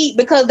right to eat,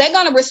 because they're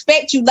gonna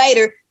respect you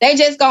later. They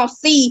just gonna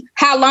see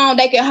how long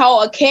they can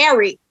hold a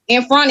carrot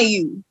in front of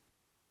you.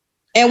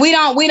 And we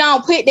don't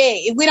put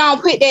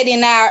that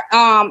in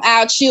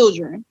our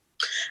children.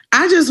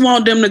 I just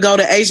want them to go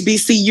to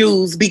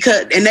HBCUs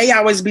and they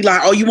always be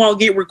like, oh, you won't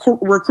get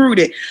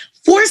recruited.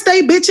 Force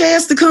they bitch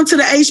ass to come to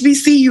the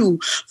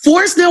HBCU.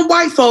 Force them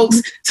white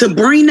folks to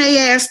bring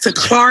their ass to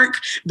Clark,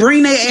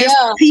 bring their ass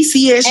to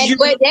PCSU,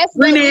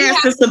 bring their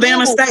ass to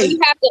Savannah State. We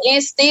have to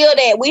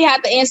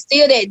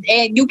instill that.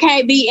 And you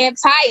can't be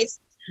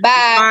enticed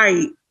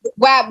by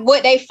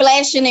what they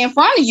flashing in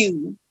front of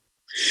you.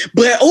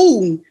 But,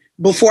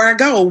 before I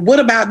go, what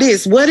about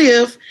this? What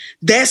if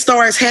that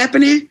starts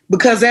happening?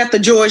 Because after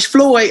George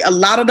Floyd, a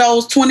lot of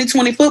those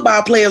 2020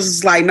 football players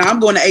is like, no, I'm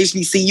going to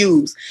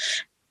HBCUs.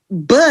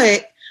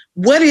 But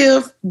what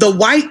if the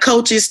white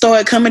coaches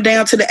start coming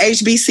down to the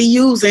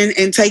HBCUs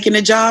and taking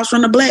the jobs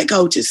from the black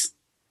coaches?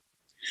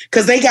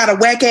 Because they got a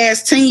whack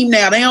ass team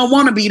now. They don't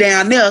want to be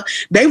down there.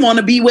 They want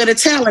to be where the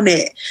talent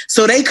at.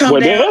 So they come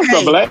down.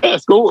 That's the black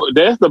school.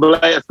 That's the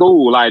black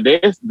school. Like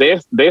that's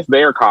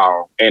their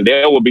call, and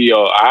there will be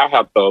I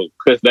have to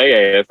cuss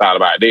their ass out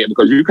about that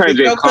because you can't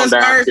just come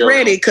down here.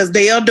 Ready because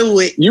they'll do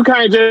it. You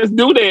can't just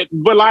do that.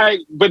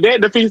 But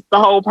that defeats the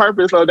whole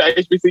purpose of the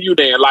HBCU.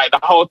 Then, like the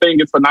whole thing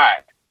is for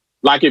naught.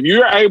 Like if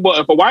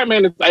a white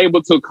man is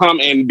able to come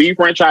and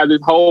defranchise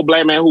this whole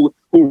black man who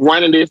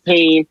running this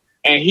team.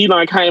 And he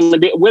done came and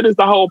did. What is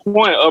the whole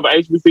point of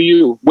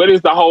HBCU? What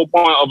is the whole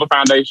point of a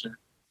foundation?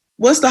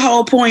 What's the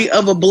whole point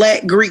of a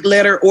black Greek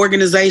letter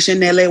organization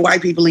that let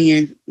white people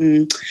in?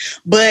 But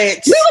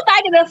we were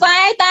thinking the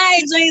same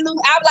thing, Gina. I'm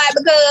like,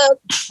 because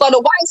for the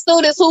white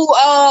students who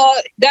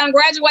done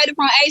graduated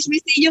from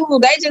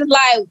HBCU, they just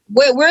like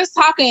we're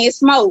talking is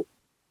smoke.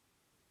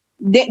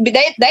 They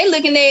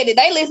looking at it.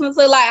 They listening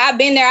to like I've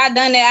been there, I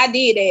done that, I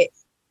did that.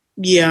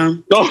 Yeah.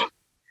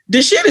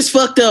 The shit is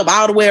fucked up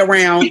all the way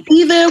around.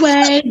 Either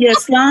way, your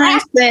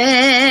slice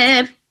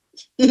that.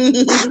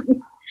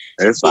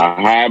 It's a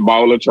high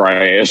bowl of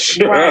trash.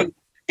 Right.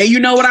 And you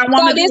know what I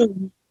want to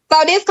do?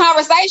 So this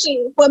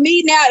conversation, for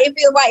me now, it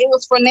feels like it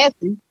was for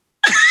nothing.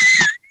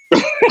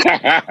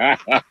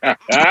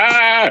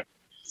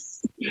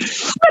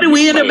 What do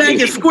we end up back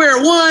at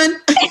square one?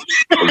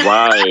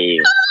 Right.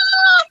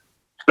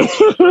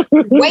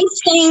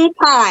 Wasting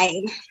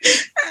time.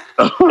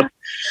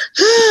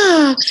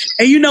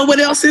 And you know what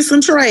else is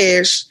some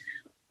trash?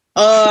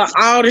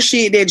 All the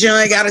shit that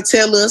John got to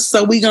tell us.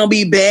 So we gonna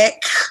be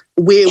back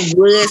with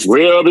what?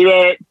 We'll be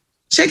back.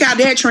 Check out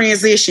that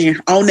transition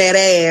on that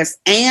ass.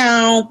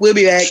 And we'll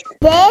be back.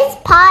 This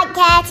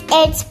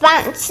podcast is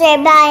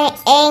sponsored by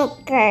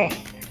Anchor.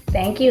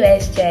 Thank you,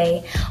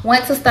 SJ.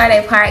 Want to start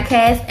a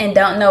podcast and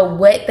don't know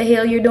what the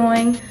hell you're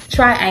doing?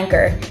 Try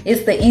Anchor.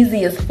 It's the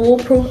easiest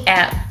foolproof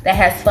app that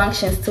has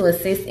functions to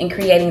assist in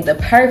creating the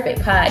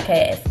perfect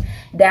podcast.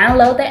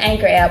 Download the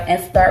Anchor app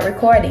and start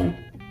recording.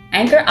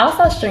 Anchor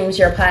also streams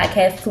your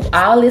podcast to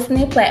all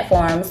listening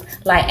platforms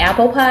like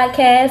Apple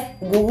Podcasts,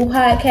 Google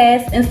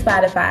Podcasts, and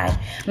Spotify.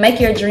 Make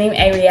your dream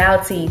a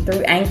reality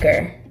through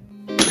Anchor.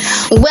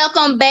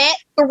 Welcome back,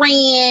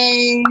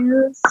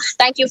 friends.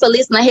 Thank you for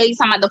listening. Here you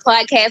talking about the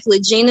podcast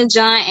with Gina,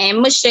 John,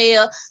 and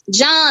Michelle.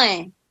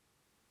 John,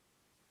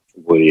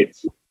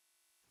 what's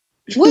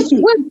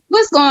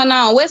going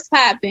on? What's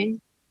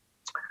popping?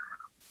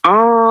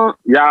 Y'all,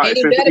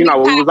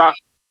 we was out.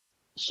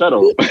 Shut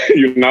up.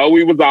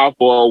 We was off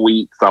for a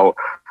week, so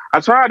I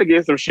tried to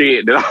get some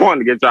shit that I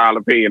wanted to get y'all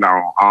opinion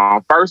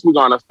on. First, we're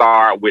gonna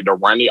start with the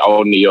Ronnie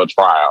O'Neal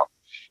trial.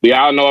 Do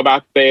y'all know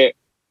about that?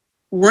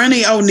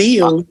 Ronnie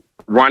O'Neal.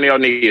 Ronnie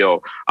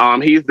O'Neal.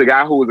 He's the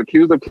guy who was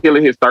accused of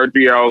killing his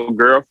 33-year-old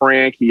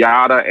girlfriend,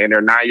 Kiata, and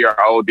their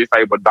 9-year-old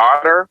disabled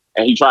daughter.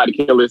 And he tried to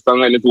kill his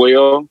son as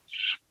well.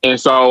 And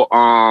so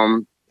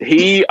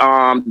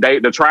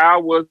the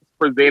trial was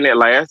presented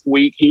last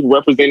week. He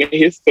represented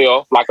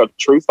himself like a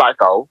true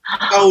psycho.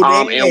 So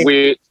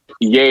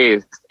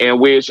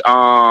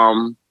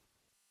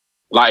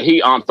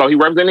he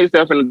represented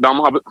himself in the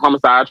dumb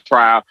homicide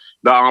trial.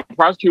 The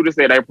prosecutor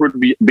said they proved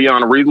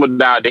beyond a reasonable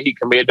doubt that he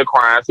committed the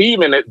crimes. He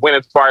even went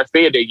as far as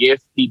said that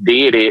yes, he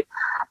did it.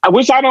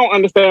 Which I don't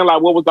understand,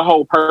 like, what was the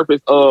whole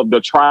purpose of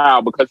the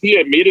trial? Because he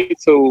admitted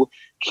to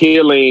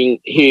killing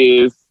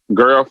his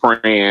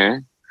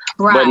girlfriend,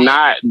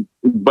 right,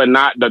 but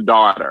not the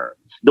daughter.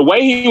 The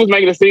way he was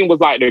making it seem was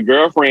like the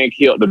girlfriend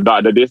killed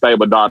the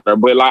disabled daughter,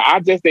 but like I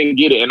just didn't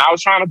get it. And I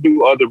was trying to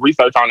do other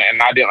research on it,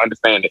 and I didn't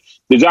understand it.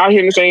 Did y'all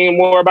hear anything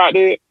more about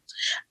that?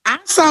 I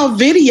saw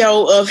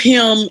video of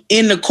him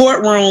in the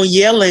courtroom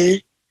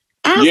yelling.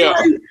 I was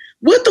like,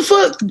 what the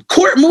fuck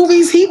court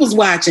movies he was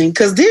watching?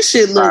 Because this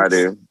shit looks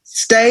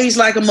staged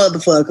like a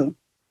motherfucker.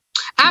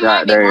 I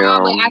might be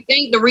wrong, but I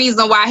think the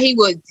reason why he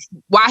would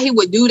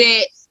do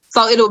that,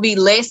 so it'll be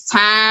less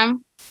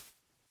time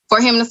for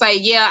him to say,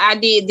 yeah, I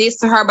did this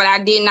to her, but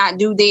I did not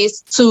do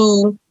this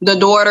to the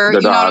daughter.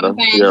 You know what I'm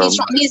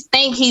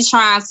saying? He's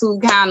trying to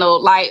kind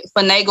of like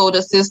finagle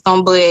the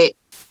system, but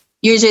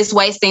you're just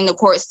wasting the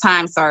court's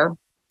time, sir.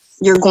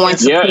 You're going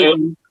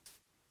to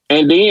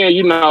and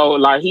then,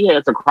 like he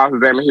had to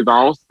cross-examine his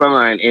own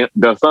son, and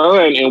the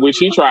son in which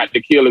he tried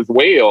to kill as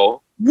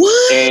well,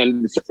 What?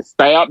 And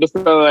stabbed the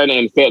son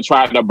and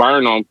tried to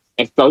burn him.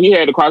 And so he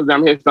had to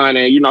cross-examine his son.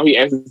 And, he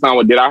asked his son,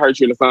 well, did I hurt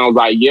you? And the son was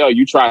like, yeah,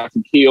 you tried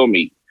to kill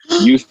me.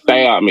 You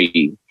stabbed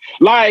me.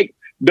 Like,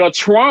 the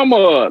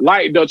trauma of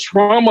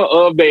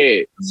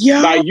that.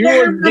 Like, you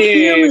were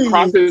being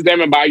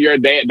cross-examined by your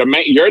dad.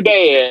 Your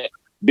dad,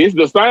 this is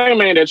the same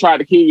man that tried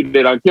to kill you,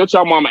 that killed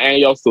your mama and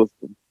your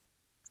sister.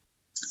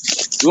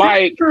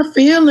 Like, her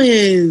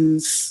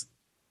feelings.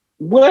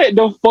 What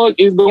the fuck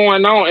is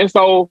going on? And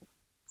so,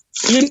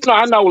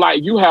 I know,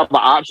 like, you have the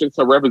option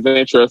to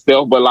represent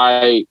yourself, but,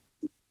 like,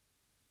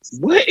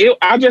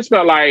 I just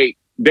felt like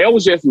that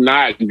was just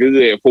not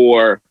good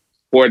for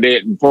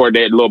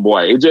that little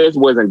boy. It just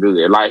wasn't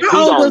good. Like,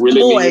 how old was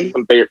the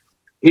boy?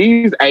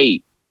 He's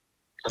 8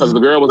 because the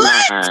girl was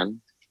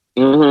 9.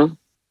 Mm-hmm.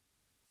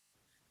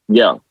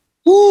 Yeah.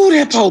 Ooh,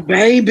 that poor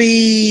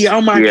baby.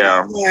 Oh my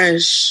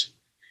gosh.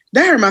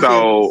 That hurt my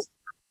feelings.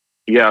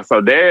 Yeah, so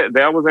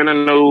that was in the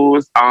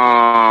news.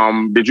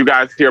 Did you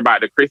guys hear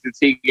about the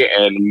Chrissy Teigen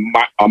and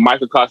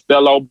Michael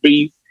Costello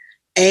beef?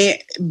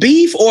 And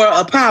beef or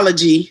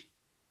apology?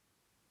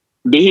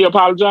 Did he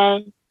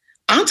apologize?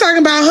 I'm talking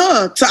about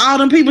her to all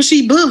them people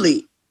she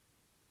bullied.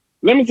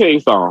 Let me tell you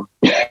something.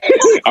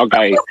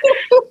 Okay.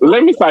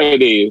 Let me say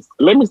this.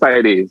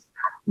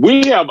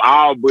 We have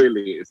all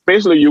bullied,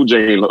 especially you,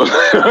 Gina.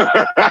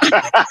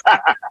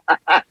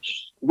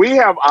 We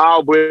have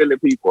all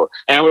bullied people.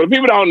 And when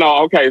people don't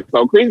know, okay,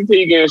 so Chrissy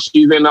Teigen,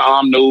 she's in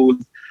the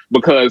news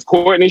because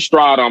Courtney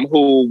Stratton,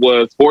 who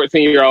was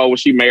 14-year-old when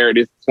she married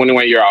this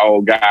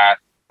 21-year-old guy,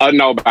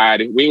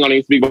 nobody. We ain't gonna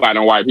even speak about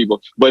no white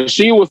people. But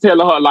she was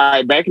telling her,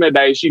 like, back in the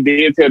day, she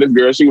did tell this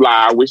girl, she was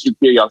like, I wish you'd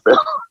kill yourself.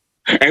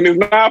 And it's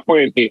not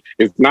funny.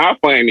 It's not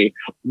funny.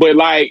 But,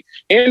 like,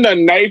 in the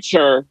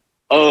nature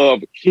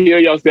of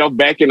kill yourself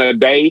back in the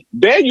day,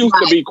 that used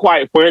to be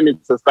quite funny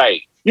to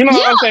say. You know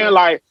what I'm saying?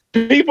 Like,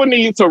 people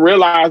need to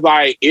realize,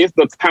 like, it's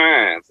the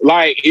times.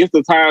 Like, it's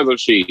the times of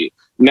shit.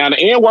 Now, the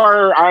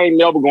N-word, I ain't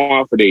never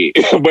going for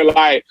that. But,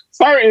 like,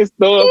 certain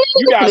stuff,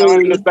 you got to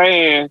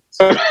understand.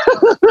 Certain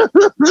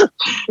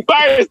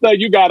stuff,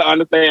 you got to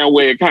understand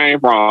where it came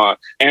from.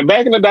 And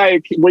back in the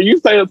day, when you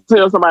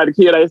tell somebody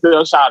to kill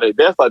themselves, shout it,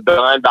 that's a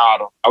done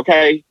daughter,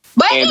 okay?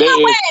 But and that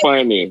is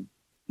funny.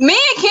 Me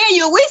and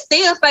Kenya, we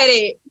still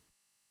say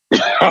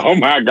that. Oh,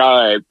 my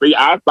God. See,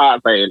 I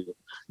start saying it.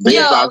 That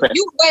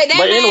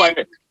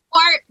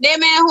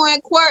man who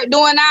in court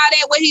doing all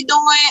that, what he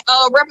doing,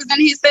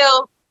 representing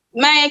himself,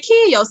 man,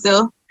 kill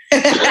yourself.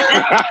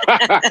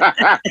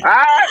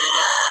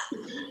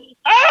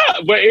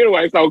 But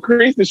anyway, so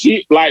Chrissy,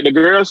 she, like, the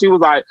girl, she was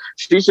like,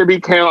 she should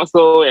be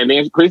canceled. And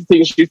then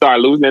Chrissy, she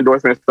started losing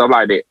endorsements and stuff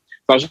like that.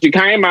 So she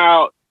came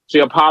out, she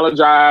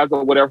apologized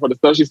or whatever for the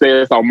stuff she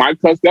said. So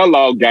Mike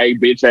Costello, gay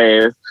bitch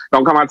ass,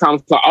 don't come out telling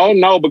me, oh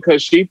no,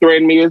 because she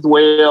threatened me as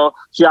well.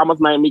 She almost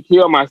made me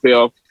kill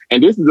myself.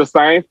 And this is the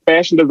same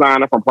fashion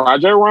designer from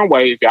Project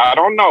Runway, if y'all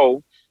don't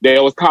know,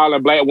 that was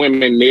calling black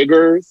women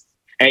niggers.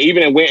 And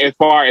even it went as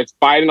far as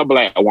fighting a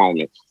black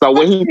woman. So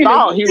when he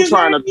thought he was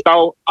trying to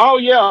throw,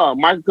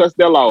 Michael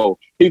Costello,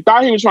 he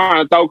thought he was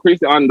trying to throw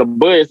Chrissy under the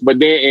bus, but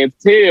then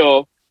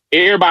until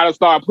everybody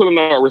started pulling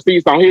up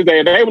receipts on his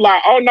ass, they were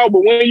like, oh no,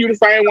 but when you the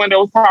same one that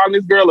was calling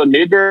this girl a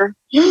nigger,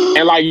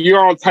 and like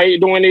you're on tape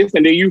doing this,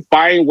 and then you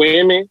fighting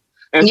women.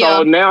 And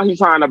so now he's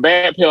trying to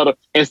backpedal.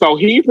 And so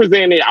he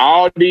presented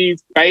all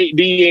these fake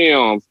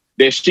DMs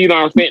that she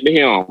done sent to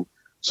him.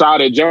 Saw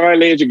that John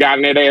Legend got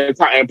in that ass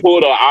and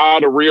pulled up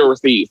all the real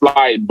receipts.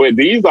 Like, but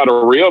these are the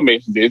real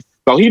messages.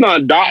 So he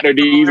done doctored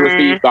these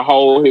receipts to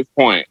hold his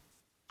point.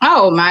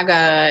 Oh my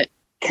God.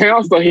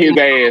 Cancel his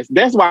ass.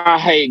 That's why I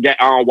hate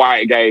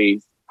white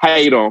gays.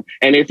 Hate them.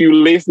 And if you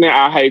listening,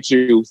 I hate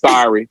you.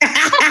 Sorry.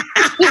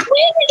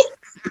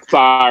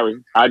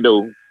 Sorry. I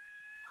do.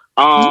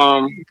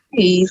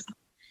 Me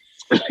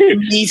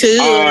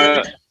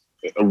too.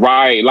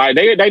 Right, like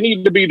they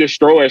need to be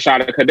destroyed,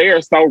 Shada, because they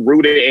are so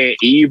rooted in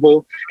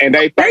evil, and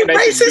they think they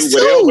can do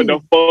whatever the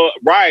fuck.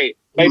 Right,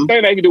 they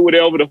think they can do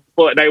whatever the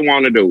fuck they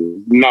want to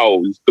do.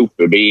 No, you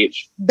stupid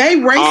bitch. They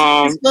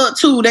racist as fuck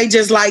too. They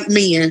just like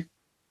men.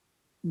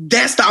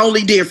 That's the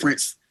only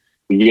difference.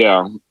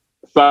 Yeah.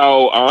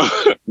 So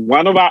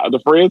one of the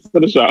friends to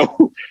the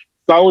show,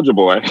 Soulja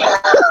Boy,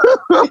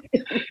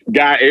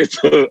 got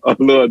into a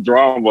little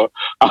drama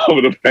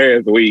over the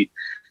past week.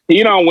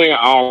 He done went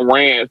on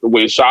rants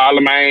with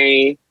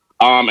Charlamagne,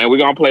 and we're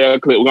gonna play a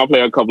clip. We're gonna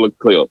play a couple of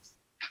clips.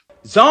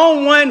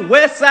 Zone 1,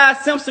 West Side,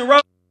 Simpson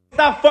Road.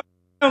 Stop fucking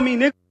on me,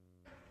 nigga.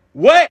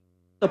 What?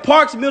 The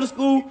Parks Middle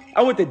School.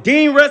 I went to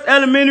Dean Rusk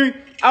Elementary.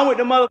 I went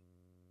to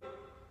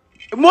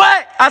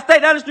What? I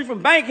stayed down the street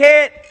from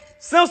Bankhead.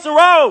 Simpson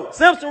Road,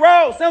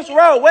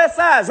 West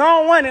Side,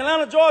 Zone 1,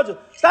 Atlanta, Georgia.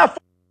 Stop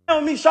fucking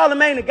on me,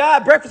 Charlamagne the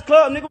God, Breakfast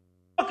Club, nigga. What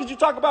the fuck could you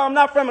talk about? I'm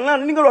not from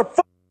Atlanta. Nigga, where the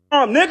fuck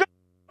from, nigga?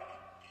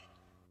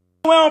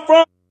 Where I'm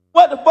from,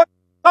 what the fuck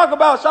talk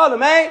about,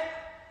 Charlamagne?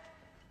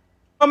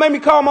 What made me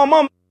call my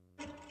mama?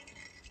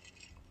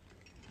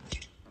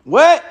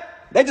 What?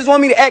 They just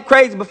want me to act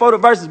crazy before the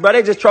verses, bro.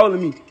 They just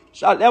trolling me.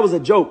 That was a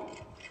joke.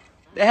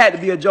 That had to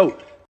be a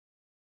joke.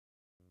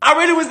 I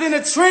really was in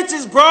the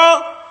trenches, bro.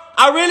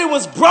 I really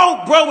was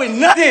broke, bro, with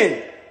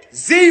nothing.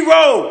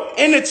 Zero.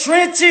 In the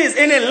trenches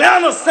in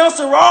Atlanta,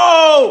 Simpson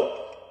Road.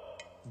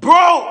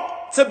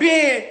 Broke to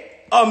being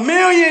a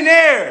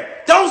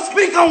millionaire. Don't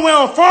speak on where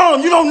I'm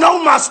from. You don't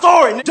know my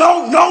story. You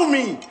don't know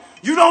me.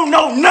 You don't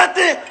know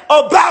nothing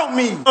about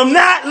me. I'm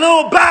not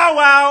Lil Bow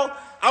Wow.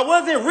 I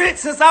wasn't rich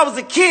since I was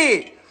a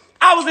kid.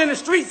 I was in the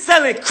street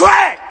selling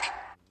crack.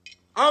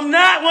 I'm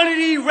not one of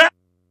these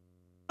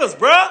rappers,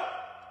 bruh.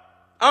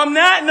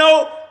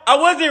 I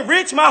wasn't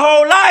rich my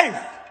whole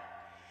life.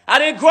 I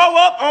didn't grow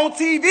up on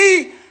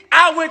TV.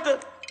 I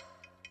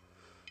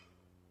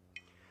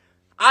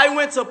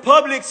went to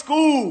public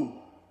school.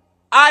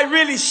 I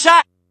really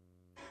shot.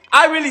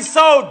 I really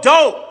sold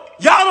dope.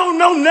 Y'all don't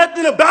know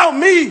nothing about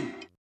me.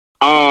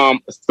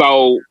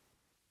 So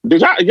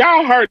did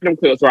y'all heard them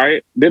clips,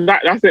 right?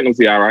 I sent them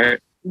to y'all, right?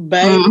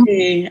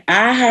 Baby,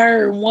 I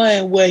heard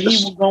one where he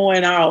was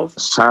going off.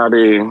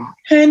 Shawty.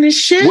 And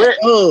shut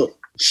up.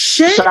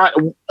 Shut up.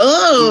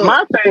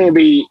 My thing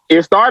be,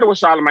 it started with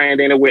Charlamagne,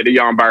 then it went to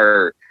Young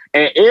Bird.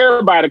 And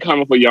everybody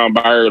coming for Young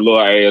Bird, little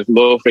ass,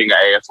 little finger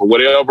ass, for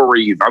whatever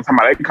reason. I'm talking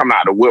about they come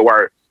out of the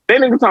woodwork. They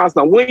niggas talking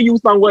something. When you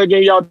somewhere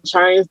getting your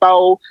chain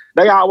stole,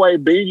 they always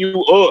beat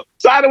you up.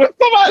 Somebody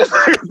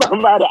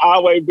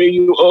always beat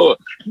you up.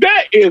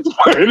 That is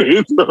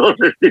funny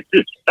story.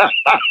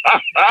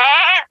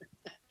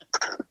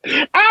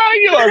 Oh,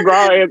 you a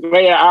grown ass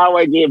man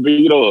always get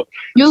beat up.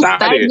 You start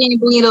getting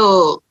beat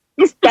up.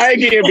 Stay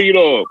getting beat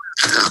up.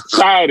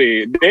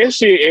 Shouted. That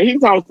shit, and he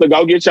told us to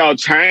go get your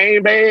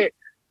chain back.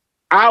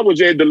 I would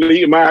just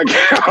delete my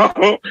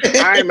account.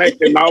 I ain't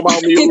making no more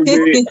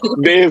music.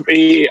 This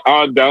is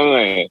all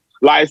done.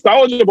 Like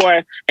Soulja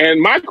Boy,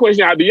 and my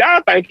question, do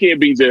y'all think it'd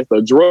be just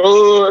a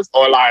drugs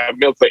or like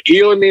mental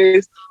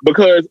illness?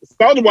 Because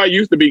Soulja Boy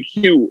used to be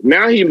cute.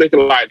 Now he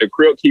looking like the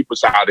Crypt Keeper,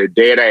 shouted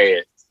dead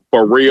ass.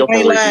 For real, for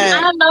real.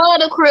 I know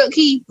the Crypt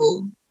Keeper.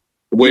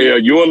 Well,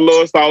 you're a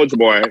little Soulja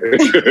Boy.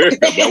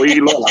 That's what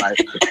you look like.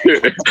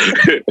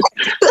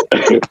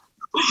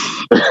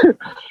 I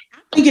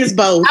think it's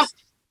both.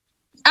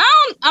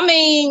 I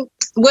mean,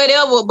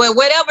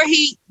 whatever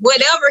he's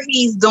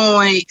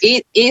doing,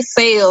 it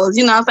sells.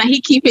 You know what I'm saying?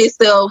 He keep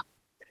himself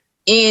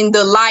in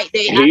the light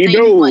that I think he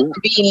wants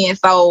to be in.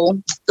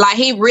 So, like,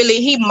 he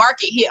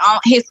market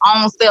his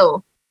own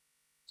self.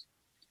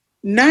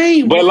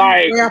 Name but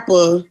like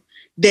rapper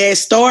that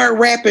started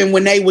rapping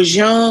when they was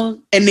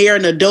young and they're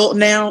an adult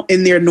now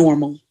and they're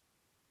normal.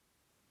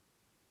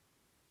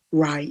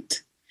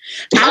 Right.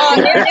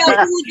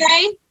 LL Cool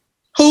J.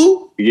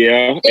 Who?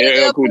 Yeah,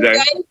 LL Cool J.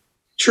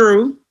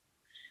 True.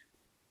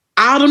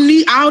 All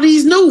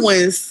these new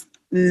ones,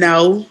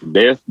 no.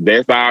 That's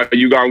all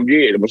you gonna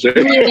get. Because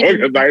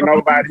ain't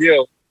nobody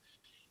else.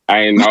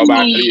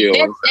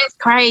 That's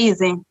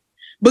crazy.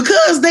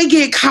 Because they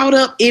get caught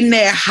up in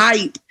that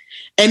hype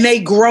and they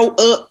grow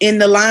up in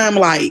the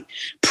limelight.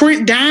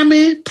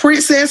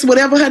 Princess,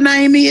 whatever her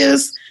name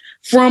is,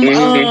 from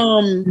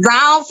Don't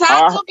talk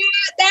about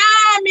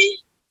Diamond.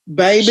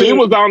 Baby, she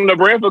was on the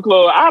Breakfast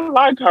Club. I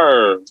like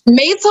her.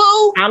 Me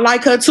too. I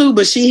like her too,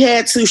 but she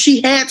had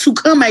to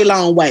come a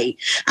long way.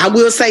 I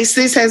will say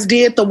sis has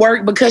did the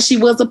work because she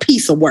was a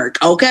piece of work,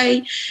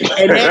 okay?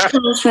 And that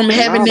comes from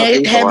having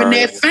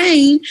that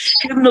fame,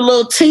 having a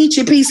little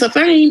teensy piece of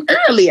fame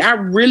early.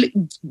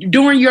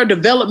 During your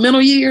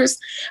developmental years,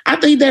 I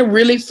think that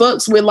really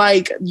fucks with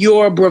like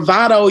your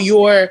bravado,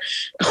 your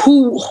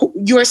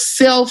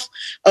self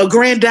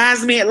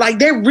aggrandizement. Like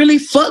that really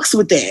fucks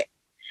with that.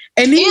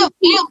 And then,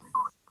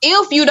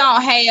 if you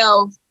don't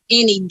have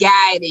any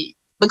guidance,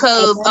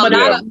 because a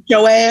lot of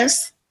your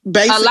ass,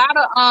 basically. A lot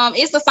of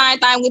it's the same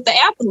thing with the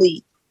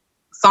athlete.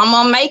 Some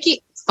of them make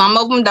it, some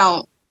of them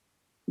don't.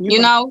 You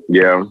know?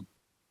 Yeah.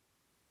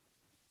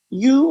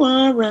 You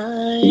are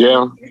right.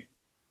 Yeah.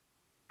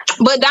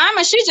 But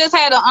Diamond, she just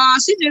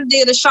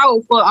did a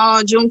show for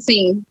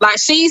Juneteenth. Like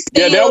she's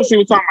still. Yeah, that's what she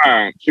was talking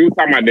about. She was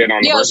talking about that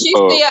on the she's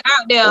still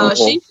out there.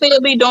 Mm-hmm. She still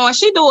be doing.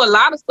 She do a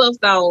lot of stuff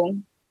though.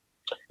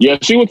 Yeah,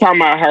 she was talking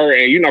about her,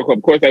 and of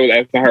course, they was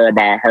asking her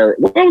about her.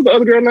 What was the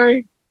other girl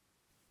name?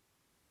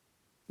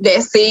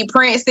 That's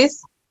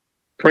Princess.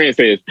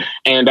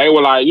 And they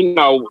were like,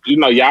 y'all.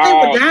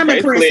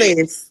 Diamond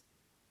Princess.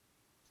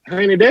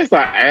 Honey, that's an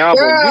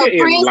album. Girl,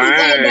 Princess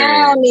and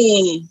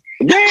Diamond.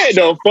 Yeah,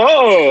 the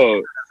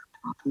fuck.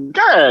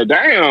 God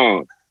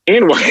damn.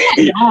 Anyway,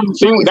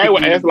 they were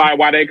asking like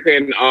why they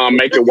couldn't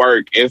make it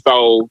work, and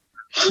so.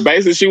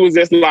 Basically, she was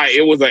just like,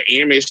 it was an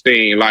image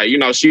thing. Like,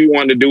 she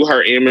wanted to do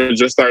her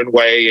image a certain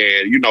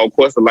way. And, of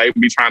course, the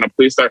label be trying to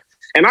push her.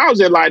 And I was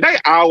just like, they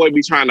always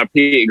be trying to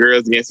pit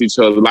girls against each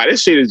other. Like,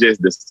 this shit is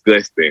just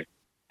disgusting.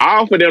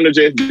 All for them to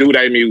just do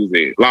their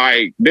music.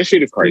 Like, this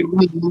shit is crazy.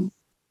 Mm-hmm.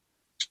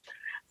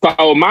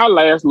 So, my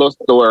last little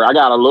story, I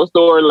got a little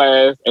story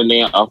last and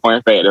then a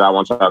fun fact that I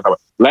want to talk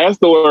about. Last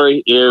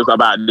story is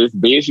about this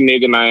bitch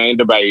nigga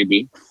named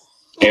DaBaby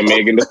and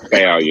Megan Thee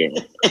Stallion.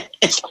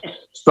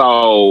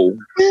 So,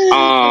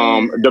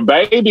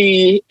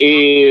 DaBaby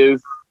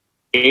is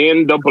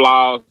in the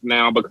blogs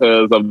now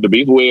because of the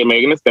beef with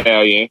Megan Thee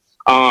Stallion.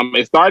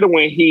 It started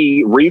when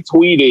he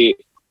retweeted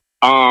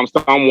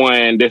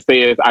someone that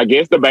says, I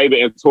guess the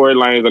baby and Tory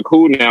Lanez are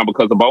cool now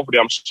because the both of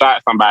them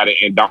shot somebody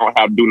and don't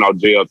have to do no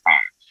jail time.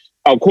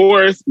 Of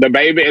course, the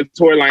baby and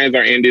Tory Lanez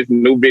are in this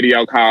new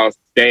video called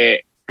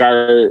Stat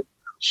Skirt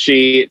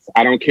Shit.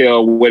 I don't care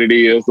what it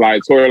is.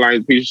 Like, Tory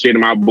Lanez piece of shit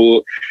in my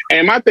book.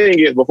 And my thing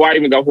is, before I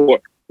even go for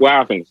it,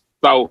 well, I finish.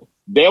 So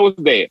there was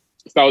that.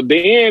 So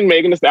then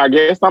Megan, I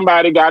guess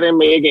somebody got in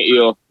Megan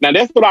ill. Now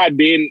that's what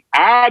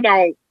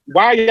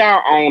why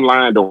y'all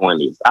online doing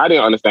this? I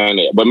didn't understand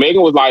that. But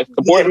Megan was like,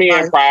 support me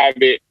in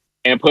private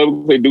and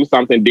publicly do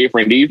something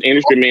different. These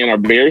industry men are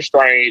very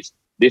strange.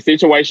 This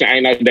situation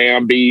ain't no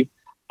damn beef.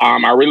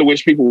 I really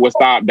wish people would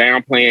stop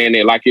downplaying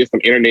it like it's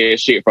some internet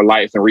shit for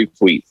likes and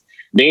retweets.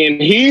 Then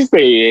he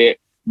said,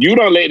 you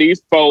don't let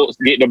these folks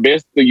get the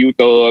best of you,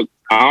 thug.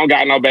 I don't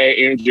got no bad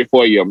energy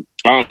for you.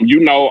 Like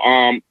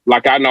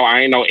I know I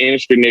ain't no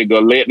industry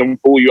nigga. Let them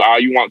fool you all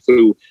you want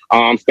to.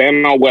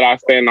 Stand on what I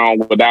stand on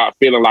without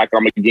feeling like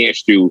I'm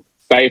against you.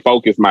 Stay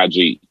focused, my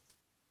G.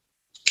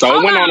 So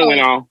it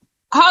went on.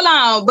 Hold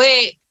on,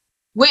 but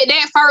with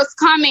that first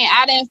comment,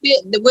 I didn't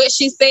feel what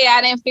she said.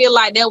 I didn't feel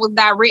like that was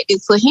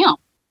directed to him.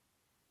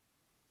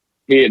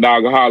 Hit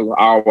dog holler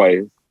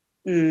always.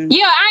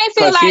 Yeah, I ain't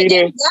feel like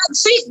that.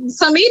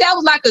 To me, that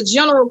was like a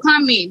general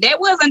comment. That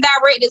wasn't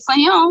directed to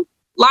him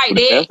like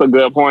that. That's a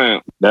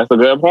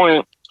good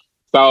point.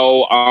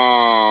 So,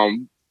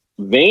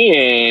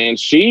 then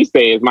she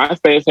says, my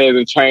stance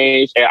hasn't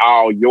changed at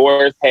all.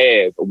 Yours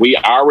has. We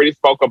already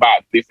spoke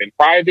about this in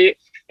private,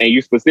 and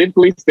you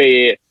specifically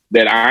said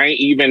that I ain't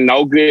even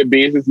no good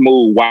business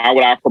move. Why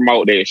would I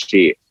promote that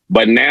shit?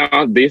 But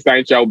now this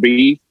ain't your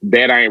beef.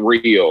 That ain't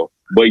real.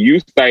 But you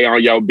stay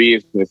on your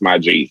business, my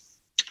G.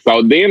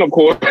 So then, of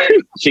course,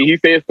 he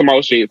said some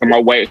more shit, some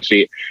more wet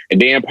shit.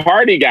 And then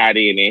Party got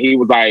in and he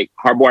was like,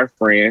 her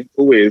boyfriend,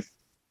 who is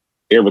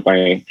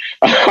everything.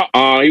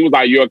 He was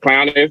like, you're a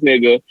clown-ass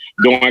nigga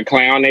doing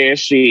clown-ass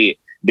shit,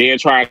 then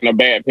trying to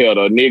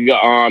backpedal.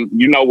 Nigga,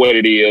 you know what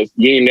it is.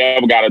 You ain't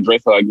never got to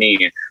address her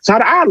again. So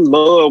I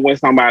love when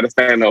somebody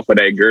stand up for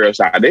that girl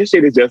shot. That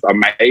shit is just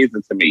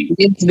amazing to me.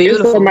 It's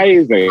beautiful. It's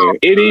amazing.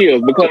 It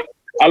is, because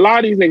a lot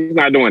of these niggas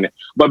not doing it.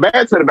 But back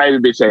to the baby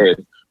bitch ass.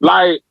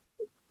 Like,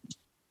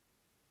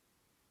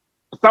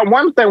 so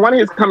one of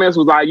his comments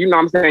was like, you know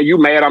what I'm saying, you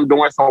mad I'm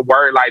doing some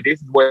work, like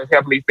this is what's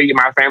helping me feed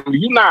my family.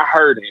 You not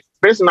hurting,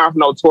 especially not for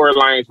no Tory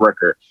Lanez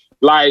record.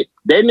 Like,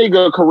 that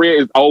nigga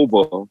career is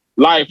over.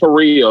 Like, for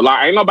real.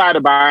 Like, ain't nobody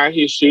buying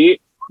his shit.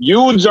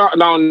 You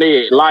jumped on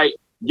that. Like,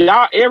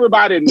 y'all,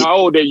 everybody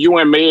know that you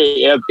and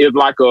Meg is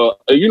like a,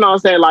 you know what I'm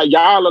saying, like,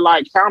 y'all are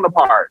like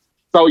counterparts.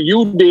 So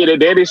you did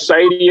it. That is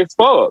shady as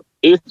fuck.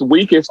 It's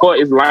weak as fuck.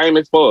 It's lame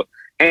as fuck.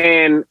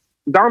 And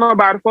don't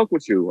nobody fuck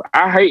with you.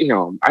 I hate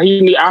him. I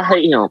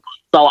hate him.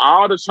 So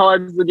all the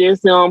charges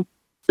against him,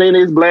 send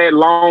his black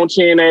long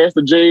chin ass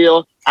to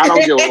jail. I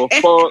don't give a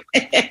fuck.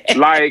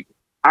 Like,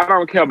 I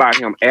don't care about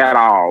him at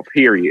all.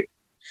 Period.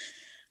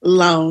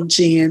 Long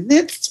chin.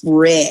 That's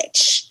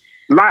rich.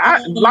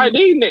 Like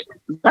these,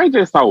 they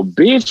just so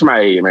bitch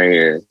made,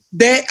 man.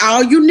 That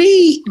all you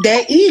need,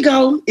 that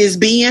ego is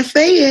being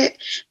fed.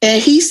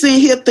 And he's sitting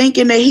here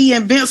thinking that he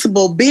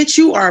invincible. Bitch,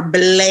 you are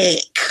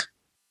black.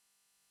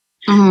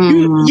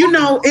 You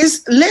know,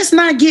 let's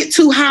not get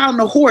too high on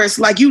the horse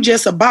like you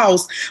just a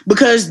boss,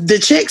 because the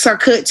checks are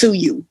cut to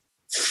you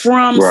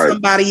from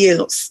somebody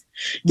else.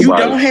 You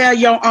don't have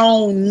your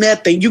own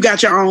nothing. You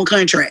got your own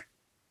contract.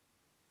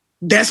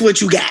 That's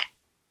what you got.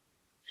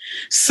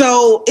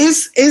 So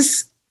if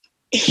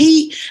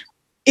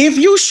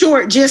you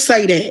short, just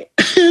say that.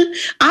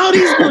 All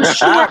these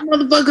short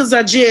motherfuckers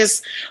are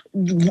just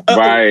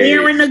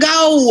raring to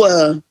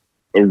go.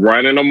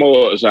 Running them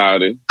up,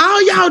 shawty.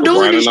 All y'all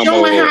doing is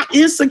showing how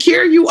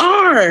insecure you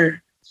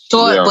are.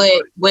 Short,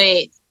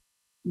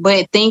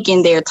 but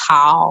thinking they're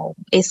tall.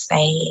 It's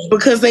sad.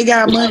 Because they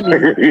got money.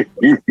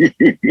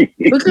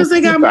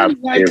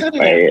 Like, cut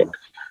it out.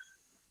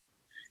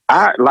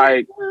 I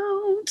like.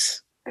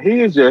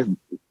 He is just.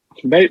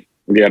 Yeah,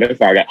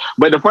 that's all I got.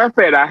 But the first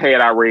fact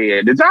I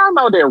read. Did y'all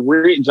know that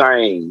Rick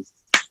James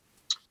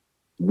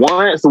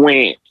once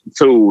went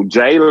to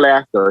Jay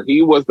Lester?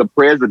 He was the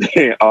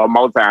president of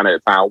Motown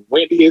at the time.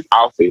 Went to his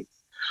office,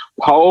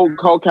 pulled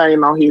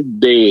cocaine on his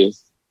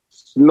desk,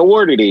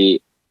 snorted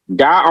it,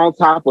 got on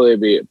top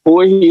of it,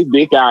 pulled his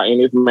dick out in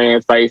this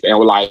man's face, and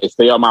was like,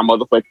 "Sell my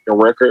motherfucking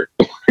record."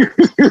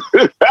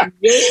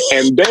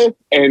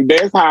 and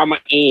that's how I'm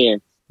gonna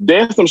end.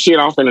 That's some shit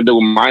I'm finna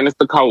do, minus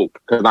the coke,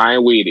 because I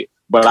ain't with it.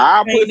 But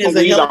I'll put some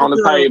weed on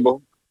the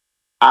table.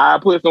 I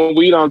put some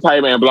weed on the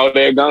table and blow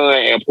that gun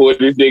and pull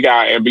this dick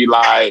out and be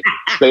like,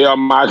 stay on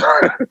my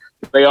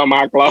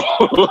clothes.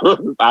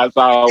 I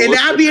saw. And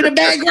I'll be in the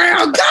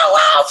background. Go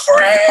on,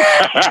 friend.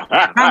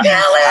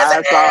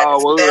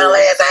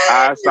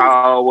 I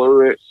saw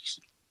wood.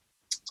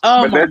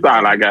 Oh, but that's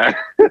all I got.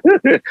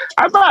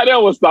 I thought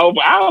that was so.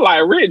 I was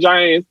like, Rick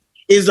James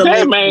is a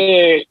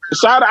man.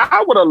 Shout out!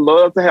 I would have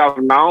loved to have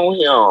known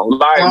him.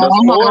 Like the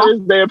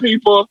stories that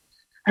people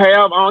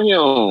have on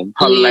him,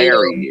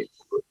 hilarious.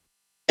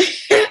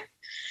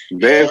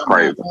 That's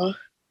crazy.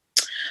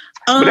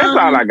 But that's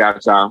all I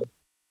got, y'all.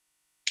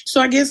 So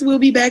I guess we'll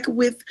be back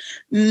with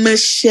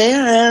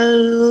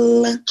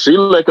Michelle. She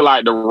looking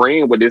like the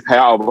ring with this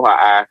hair over her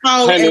eye.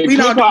 Oh, honey, and we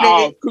don't do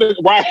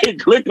that.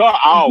 Click her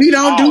off. We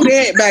don't do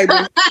that, baby.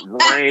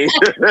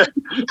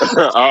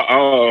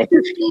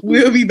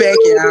 We'll be back,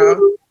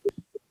 y'all.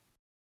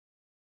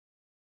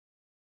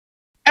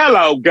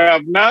 Hello,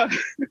 Governor.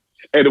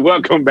 And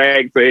welcome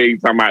back to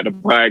Talking About the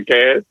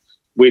Podcast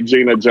with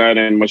Gina, John,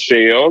 and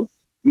Michelle.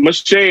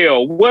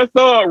 Michelle, what's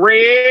up,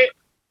 Red?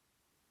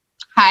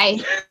 Hi.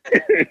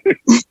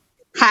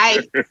 Hi.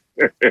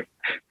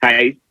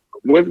 Hey,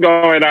 what's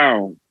going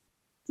on?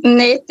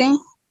 Nothing.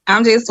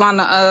 I'm just want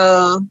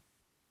to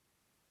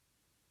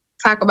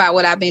talk about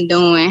what I've been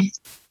doing.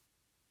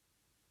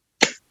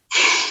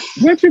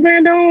 What you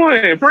been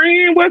doing,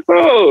 friend? What's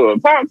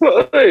up? Talk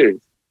to us.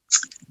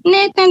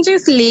 Nothing.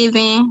 Just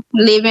living,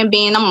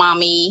 being a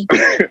mommy.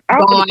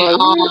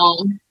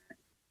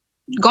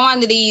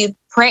 Going to these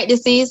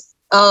practices,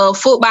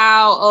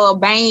 football,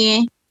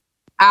 band,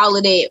 all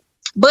of that.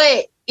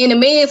 But in the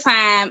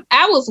meantime,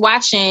 I was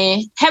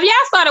watching. Have y'all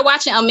started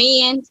watching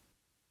Amends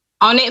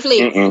on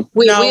Netflix?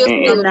 No,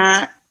 I'm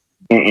not.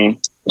 Okay,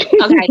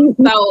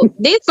 so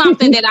this is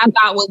something that I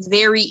thought was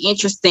very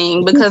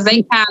interesting because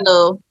they kind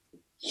of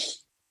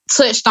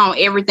touched on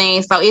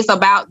everything. So it's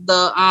about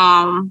the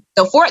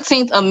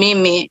 14th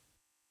Amendment,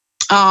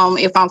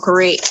 if I'm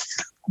correct.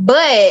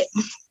 But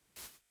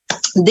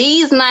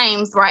these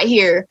names right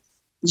here: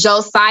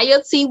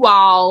 Josiah T.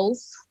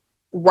 Walls,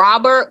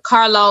 Robert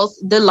Carlos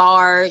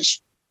DeLarge,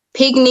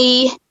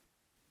 Pigney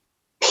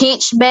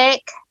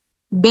Pinchbeck,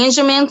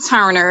 Benjamin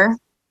Turner,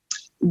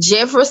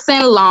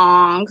 Jefferson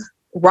Long,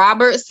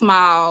 Robert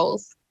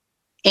Smalls,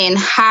 and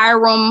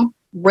Hiram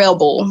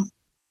Rebel.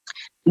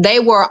 They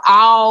were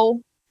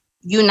all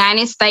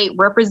United States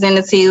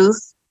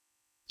representatives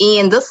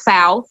in the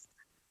South.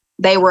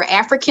 They were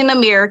African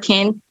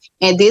American,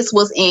 and this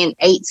was in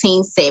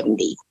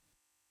 1870.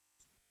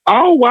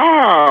 Oh,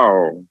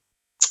 wow.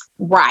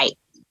 Right.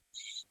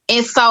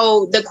 And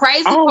so the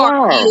crazy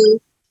part is,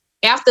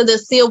 after the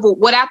Civil,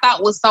 what I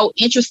thought was so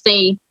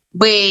interesting,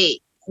 but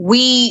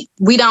we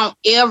don't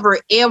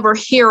ever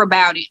hear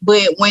about it.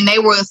 But when they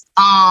was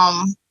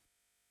documenting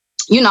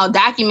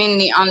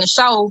it on the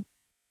show,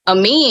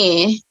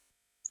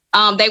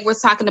 they were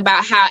talking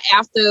about how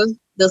after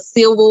the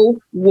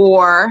Civil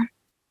War,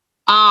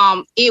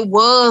 it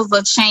was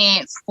a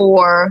chance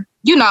for,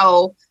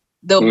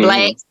 the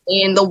blacks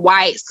and the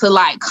whites to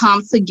like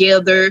come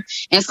together.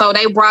 And so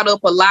they brought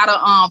up a lot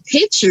of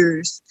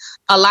pictures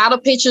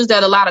that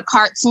a lot of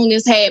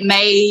cartoonists had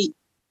made.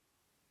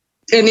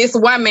 And this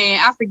one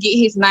man, I forget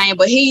his name,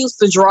 but he used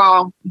to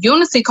draw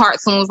Unity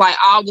cartoons like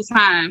all the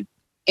time.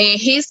 And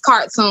his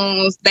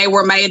cartoons, they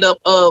were made up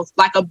of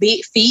like a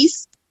big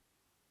feast.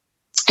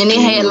 And it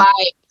had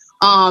like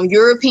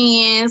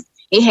Europeans,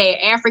 it had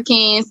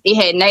Africans, it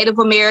had Native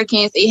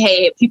Americans, it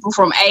had people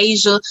from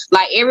Asia,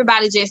 like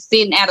everybody just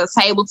sitting at a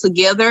table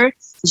together,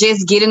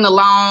 just getting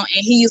along.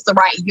 And he used to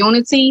write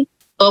Unity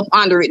up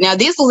under it. Now,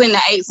 this was in the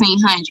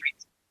 1800s.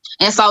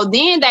 And so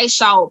then they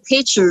showed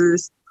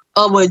pictures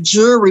of a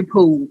jury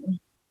pool.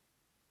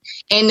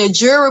 And the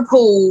jury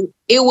pool,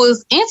 it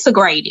was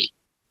integrated.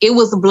 It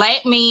was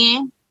black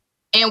men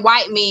and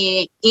white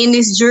men in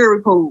this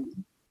jury pool.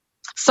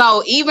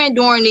 So even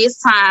during this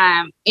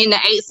time in the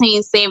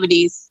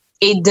 1870s,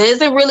 it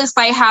doesn't really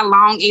say how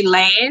long it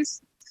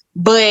lasts,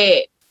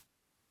 but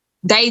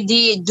they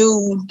did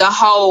do the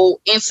whole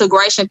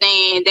integration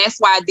thing. That's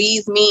why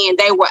these men,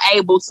 they were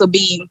able to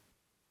be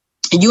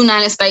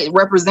United States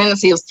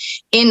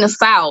representatives in the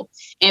South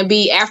and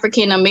be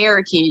African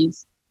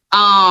Americans.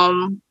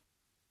 But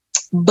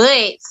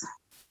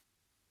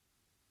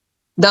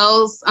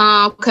those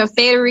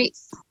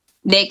Confederates,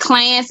 that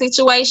Klan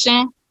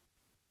situation,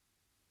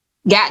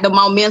 got the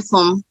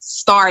momentum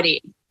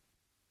started,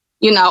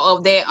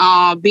 of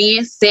that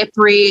being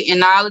separate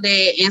and all of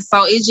that. And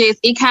so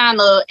it kind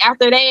of,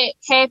 after that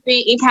happened,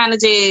 it kind of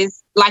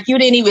just, like, you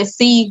didn't even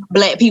see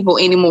black people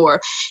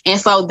anymore.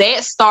 And so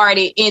that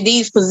started in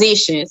these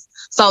positions.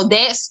 So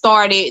that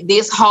started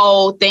this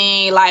whole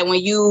thing, like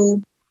when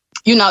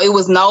it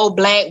was no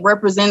black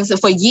representative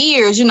for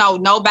years,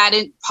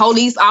 nobody,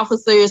 police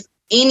officers,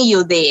 any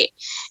of that.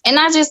 And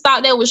I just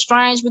thought that was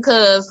strange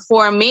because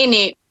for a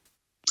minute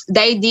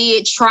they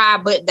did try,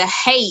 but the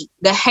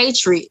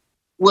hatred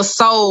was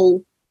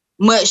so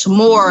much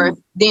more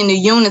than the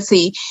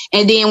unity.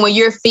 And then when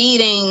you're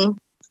feeding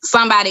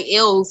somebody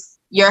else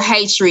your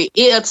hatred,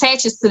 it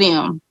attaches to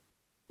them.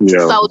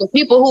 Yeah. So the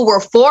people who were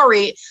for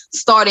it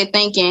started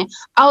thinking,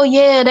 oh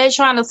yeah, they're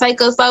trying to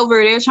take us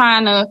over. They're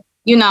trying to,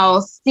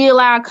 steal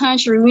our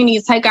country. We need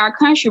to take our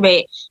country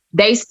back.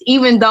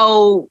 Even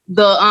though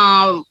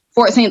the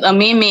 14th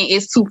Amendment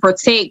is to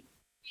protect,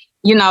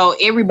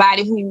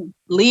 everybody who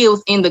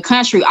lives in the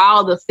country,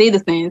 all the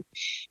citizens,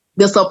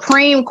 the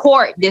Supreme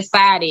Court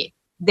decided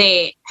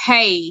that,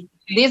 hey,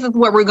 this is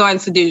what we're going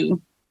to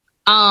do.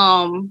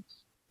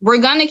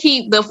 We're going to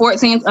keep the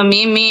 14th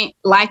Amendment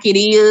like it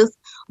is,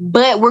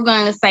 but we're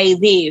going to say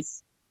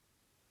this.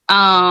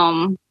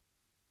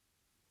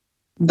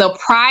 the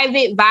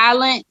private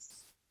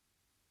violence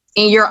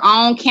in your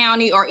own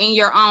county or in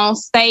your own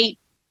state,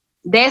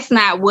 that's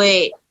not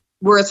what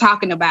we're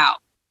talking about.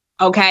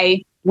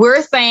 Okay.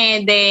 We're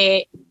saying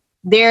that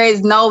there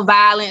is no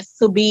violence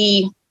to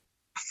be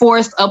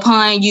forced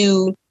upon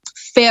you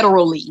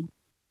federally.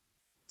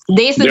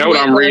 This is what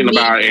I'm reading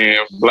about in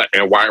Black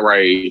and White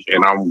Rage,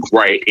 and I'm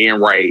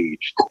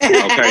enraged.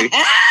 Okay.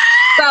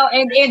 So,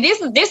 and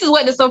this is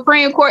what the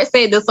Supreme Court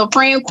said. The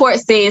Supreme Court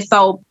said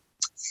so.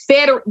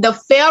 The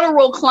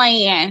federal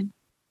Klan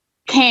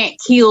can't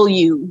kill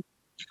you,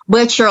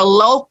 but your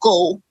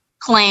local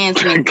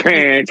Klansmen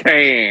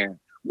can.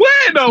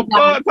 What the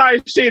fuck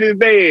type shit is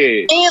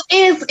that?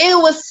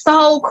 It was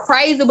so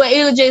crazy, but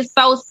it was just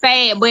so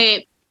sad.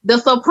 But the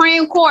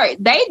Supreme Court,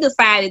 they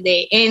decided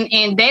that,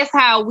 and that's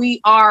how we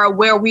are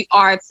where we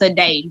are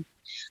today.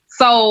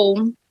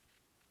 So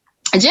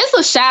just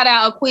a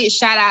quick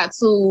shout out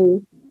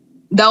to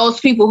those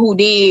people who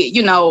did,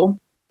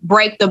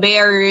 break the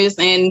barriers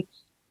and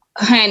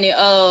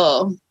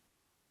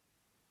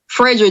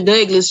Frederick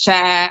Douglass,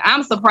 child.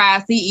 I'm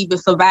surprised he even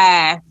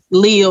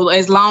lived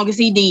as long as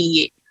he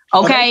did.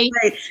 Okay.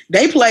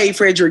 They played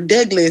Frederick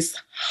Douglass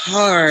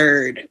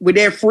hard with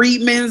that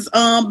Freedmen's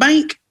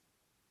Bank.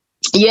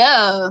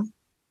 Yeah.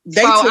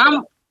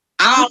 I'm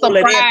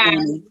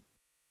surprised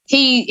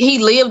he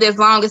lived as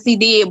long as he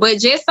did. But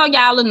just so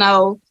y'all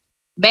know,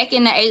 back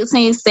in the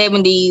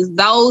 1870s,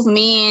 those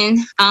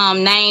men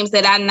names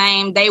that I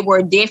named, they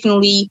were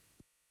definitely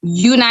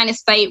United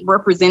States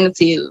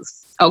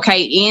representatives,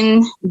 okay,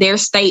 in their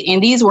state.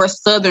 And these were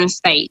southern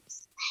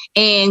states.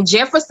 And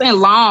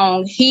Jefferson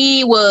Long,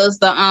 he was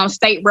the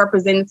state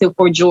representative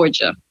for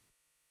Georgia.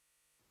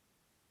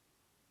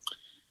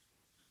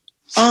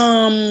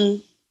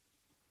 No,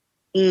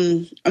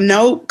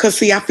 because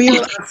see, I feel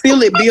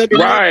it building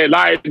right, up.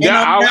 Like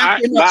I'm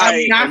not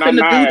gonna do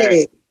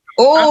that.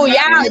 Oh,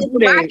 y'all, the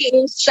market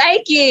is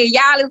shaking.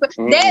 Y'all, that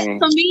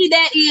to me,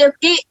 that is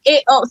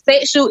it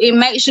upsets you. It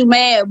makes you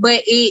mad,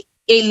 but it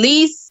at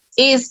least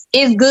is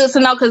good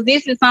to know, because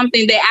this is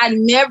something that I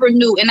never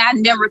knew and I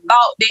never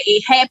thought that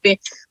it happened.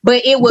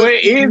 But it was. But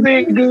is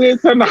it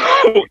good to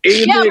know?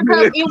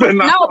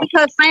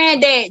 Because saying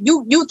that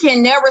you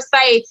can never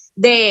say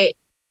that.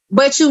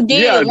 But you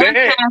did one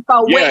time,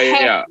 so what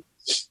happened?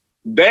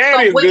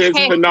 That is good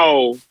to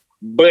know,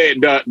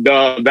 but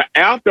the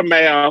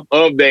aftermath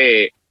of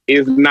that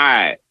is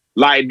not.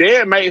 Like,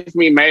 that makes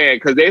me mad,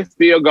 because it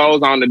still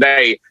goes on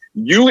today.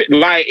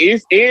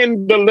 It's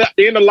in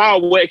the law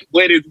what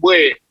is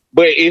what,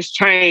 but it's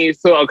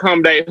changed to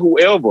accommodate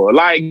whoever.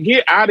 Like,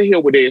 get out of here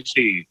with that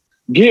shit.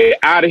 Get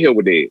out of here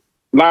with it.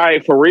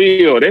 Like, for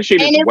real, that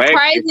shit is whack.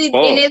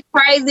 And it's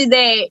crazy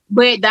that,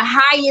 but the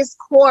highest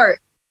court,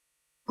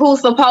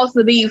 who's supposed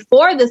to be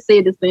for the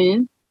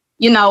citizens,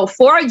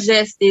 for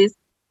justice,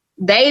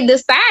 they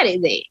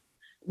decided that.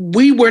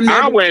 We were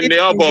never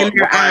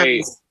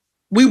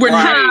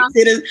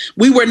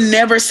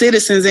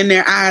citizens in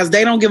their eyes.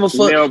 They don't give a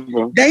fuck.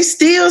 Never. They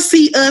still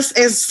see us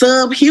as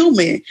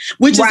subhuman,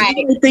 which is why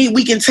they think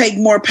we can take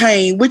more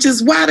pain, which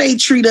is why they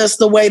treat us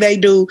the way they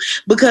do,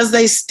 because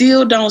they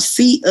still don't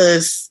see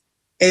us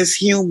as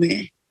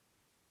human.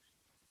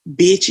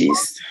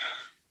 Bitches.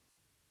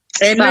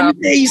 And let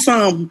me tell you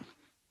something.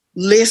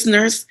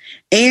 Listeners,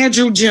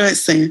 Andrew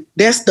Johnson,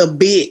 that's the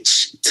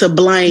bitch to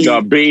blame.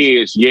 The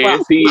bitch,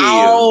 yes, he is.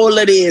 All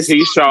of this.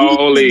 He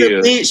sure is.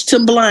 The bitch to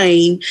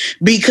blame,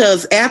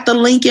 because after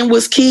Lincoln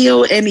was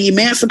killed and the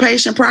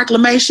Emancipation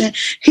Proclamation,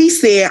 he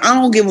said, I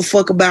don't give a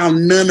fuck about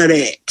none of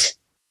that.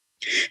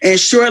 And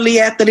shortly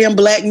after them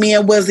black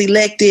men was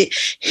elected,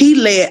 he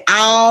let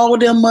all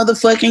them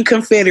motherfucking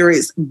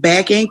Confederates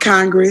back in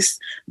Congress,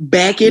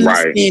 back in the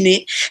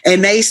Senate,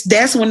 and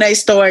that's when they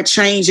started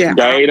changing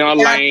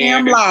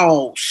goddamn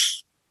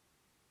laws.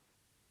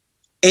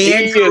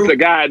 Andrew, he is the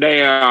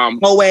goddamn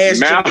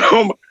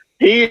Madam.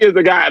 He is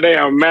the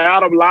goddamn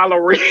Madam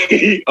Lala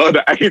Reed of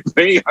the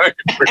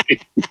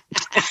 1800s.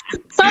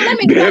 So let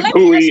me ask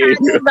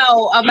you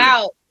though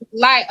about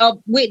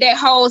with that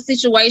whole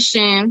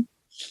situation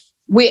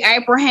with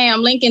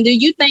Abraham Lincoln. Do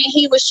you think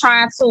he was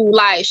trying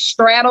to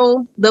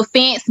straddle the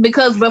fence?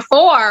 Because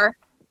before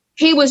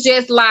he was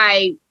just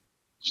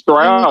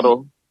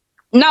straddle.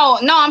 No,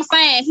 I'm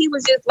saying he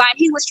was just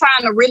he was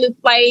trying to really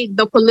play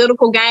the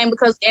political game,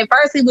 because at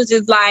first he was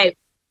just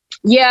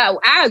yeah,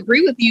 I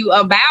agree with you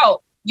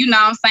about,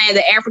 I'm saying,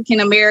 the African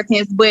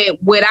Americans,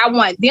 but what I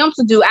want them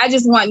to do, I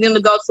just want them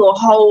to go to a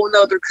whole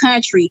nother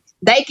country.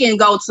 They can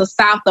go to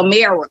South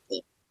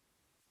America.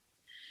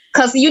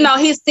 Because, he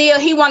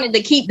wanted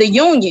to keep the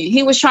Union.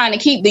 He was trying to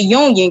keep the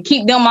Union,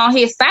 keep them on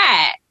his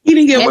side. He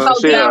didn't give a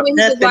shit.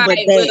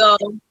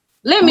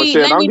 Let me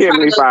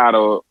fired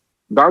up.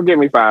 Don't get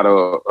me fired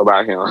up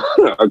about him.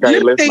 Okay,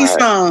 let's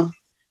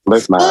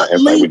not.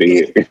 We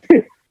did.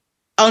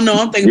 Oh no,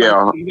 I'm thinking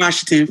about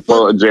Washington.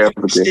 Fuck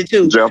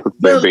Jefferson. Jefferson,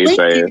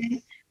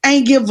 bitch.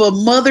 Ain't give a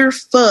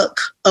motherfuck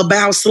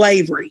about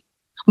slavery.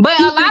 But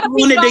a lot of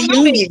people don't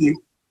know that.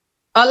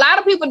 A lot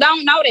of people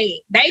don't know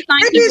that. They think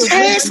they just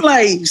had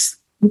slaves.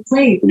 The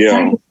slave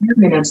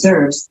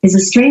observes is a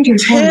stranger.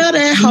 Tell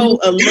that whole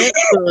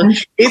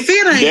Alexa, if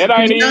it ain't that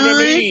ain't even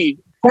me.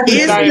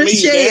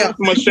 It's Michelle.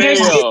 Michelle. She's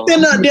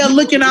still up there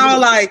looking all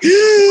like,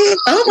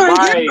 oh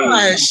my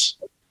gosh.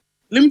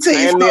 Let me tell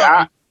you something.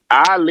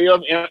 I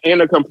live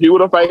in a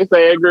computer face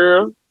ass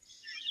girl.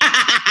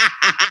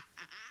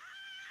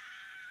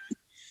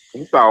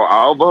 So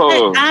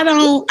over. I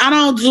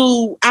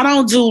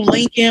don't do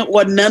Lincoln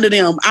or none of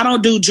them. I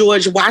don't do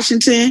George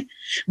Washington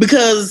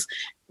because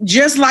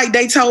just like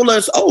they told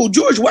us, oh,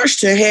 George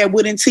Washington had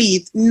wooden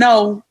teeth.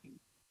 No,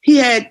 he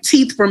had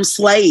teeth from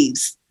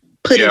slaves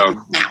put in his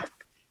mouth.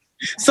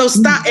 So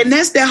stop, and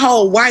that's that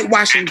whole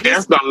whitewashing.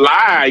 That's the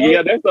lie.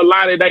 Yeah, that's the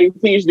lie that they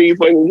teach these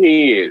fucking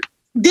kids.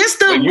 This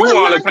the you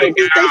want to take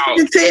it out.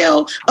 They can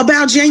tell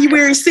about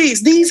January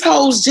 6th. These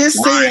hoes just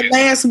said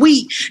last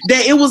week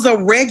that it was a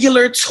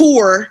regular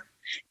tour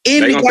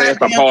in the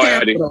goddamn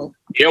Capitol.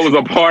 It was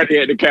a party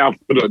at the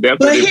Capitol. That's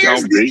what it's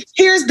gonna be.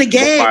 Here's the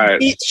gag,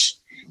 bitch.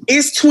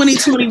 It's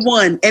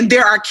 2021 and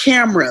there are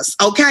cameras,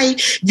 okay?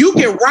 You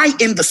can write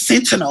in the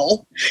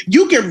Sentinel,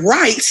 you can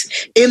write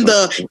in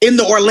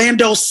the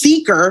Orlando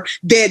Seeker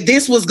that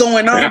this was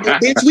going on,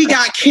 but bitch, we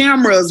got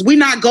cameras. We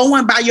not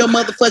going by your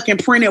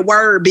motherfucking printed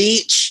word,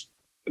 bitch.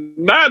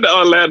 Not the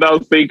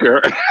Orlando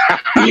Seeker.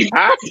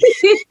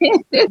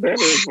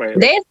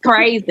 That's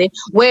crazy.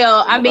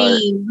 Well, I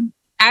mean,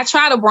 I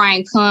try to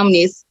bring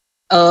calmness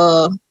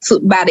by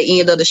the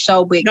end of the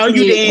show, but no,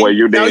 you didn't. Well,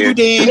 you did. No, you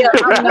did. Yeah,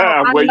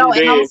 I know,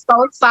 and I'm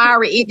so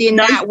sorry it did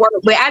not work.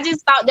 But I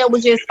just thought that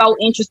was just so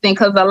interesting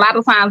because a lot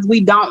of times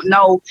we don't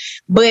know.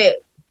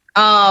 But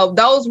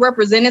those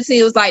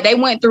representatives, like they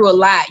went through a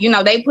lot. You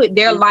know, they put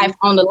their life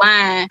on the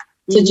line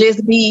to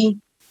just be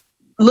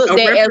looked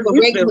at as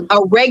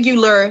a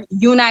regular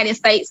United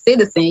States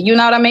citizen. You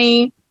know what I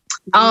mean?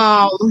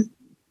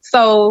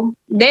 So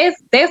that's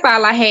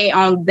all I had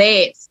on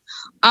that.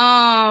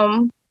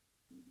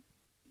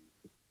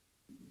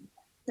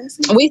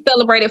 We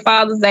celebrated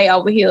Father's Day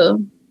over here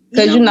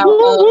because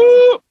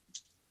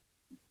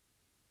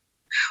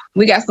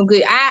we got some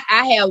good.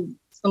 I have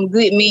some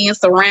good men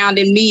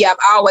surrounding me. I've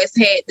always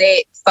had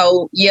that.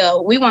 So yeah,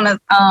 we want to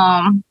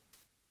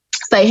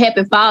say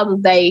Happy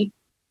Father's Day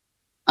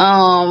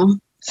to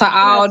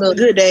all the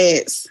good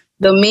dads,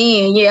 the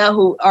men,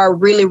 who are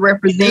really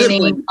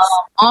representing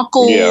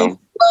uncles,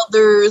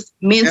 brothers,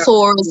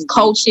 mentors,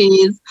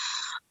 coaches,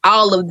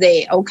 all of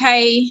that.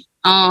 Okay.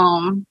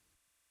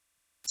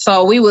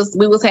 So we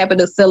was happy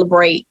to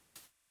celebrate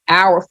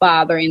our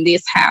father in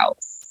this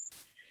house.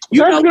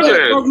 You know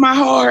what broke my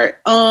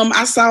heart?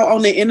 I saw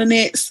on the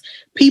internet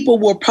people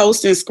were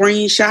posting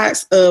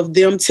screenshots of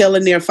them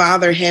telling their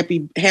father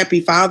happy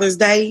Father's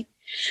Day.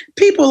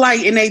 People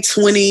like in their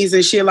 20s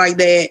and shit like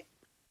that.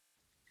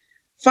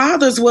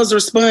 Fathers was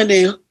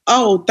responding,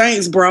 "Oh,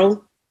 thanks,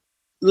 bro."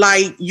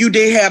 Like you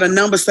did have a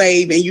number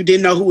saved and you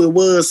didn't know who it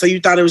was, so you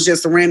thought it was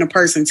just a random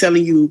person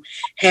telling you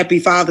Happy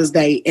Father's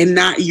Day and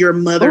not your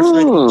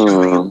motherfucking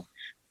child.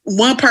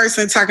 One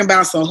person talking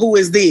about, so who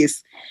is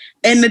this?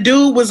 And the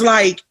dude was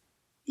like,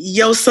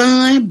 your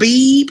son,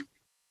 Beeb.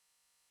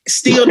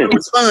 Still the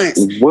response.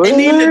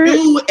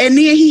 And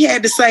then he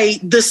had to say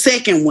the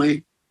second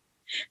one.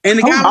 And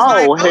the guy was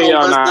like, what's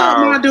up,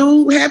 my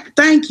dude?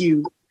 Thank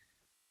you.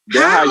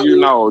 That's how you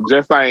know.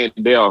 Just ain't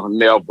there,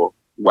 never.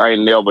 I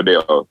ain't never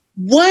there.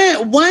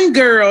 One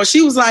girl,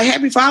 she was like,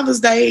 Happy Father's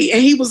Day.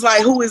 And he was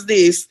like, who is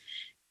this?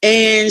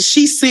 And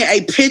she sent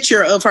a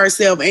picture of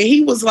herself. And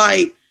he was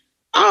like,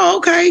 oh,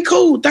 okay,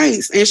 cool,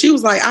 thanks. And she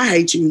was like, I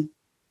hate you.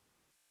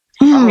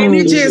 And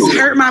it just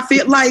hurt my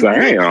feet. Like,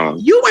 damn.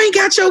 You ain't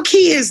got your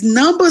kid's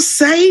number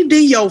saved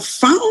in your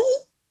phone?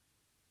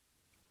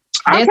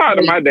 I talked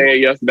to my dad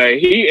yesterday.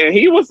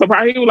 He was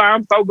surprised. He was like,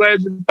 I'm so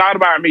glad you thought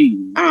about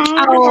me.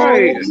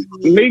 Oh.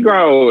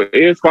 Negro,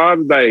 it's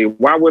Father's Day.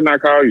 Why wouldn't I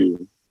call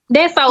you?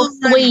 That's so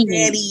sweet.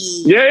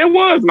 Yeah, it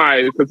was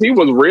nice because he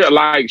was real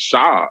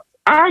shocked.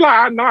 I was like,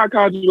 I know I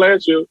called you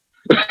last year.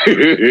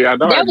 I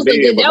know that was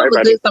a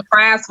good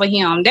surprise for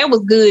him. That was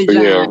good,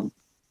 John. Yeah.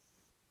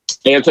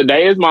 And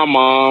today is my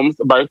mom's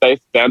birthday,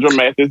 Sandra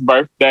Matthews'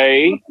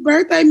 birthday.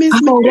 Birthday, Miss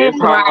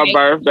It's her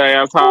birthday.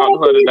 I talked to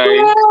her today.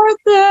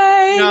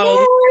 Birthday.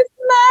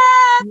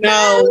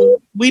 No,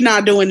 we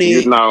not doing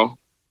this. You know,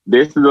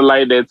 this is the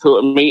lady that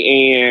took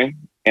me in,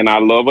 and I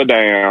love her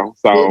down.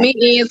 So took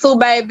me in too,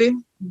 baby.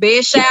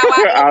 Best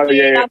shower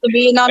after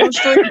being on the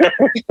street.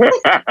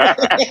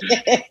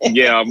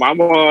 Yeah, my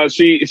mom,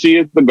 she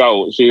is the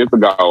GOAT. She is the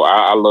GOAT.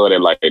 I love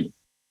that lady.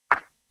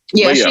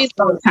 Yeah, she's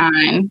so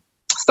kind.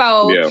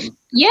 So yeah,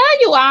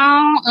 you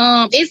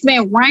all. It's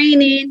been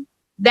raining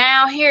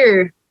down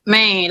here,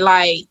 man.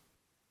 Like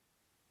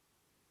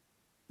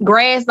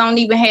grass don't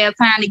even have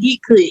time to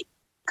get cut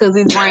because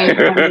it's raining.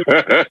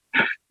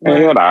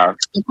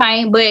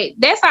 Okay, but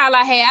that's all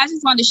I had. I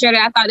just wanted to share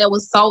that. I thought that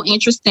was so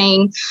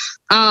interesting.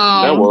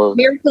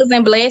 Miracles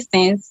and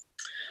blessings.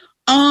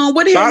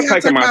 What do you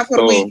talk about for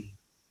the week?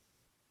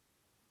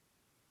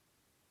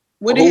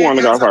 What do you want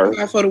to go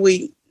first for the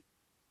week?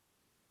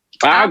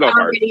 I'll go first.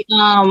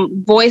 Already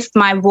voiced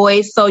my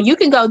voice, so you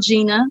can go,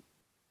 Gina.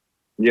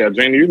 Yeah,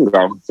 Jenny, you can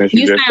go since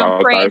you just saw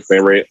red.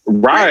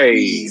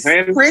 Right.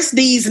 Press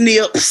these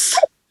nips.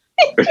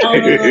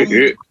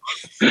 Nip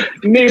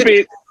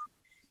it.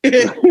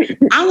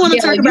 I want to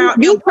talk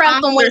about you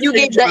press them when you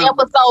get to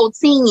episode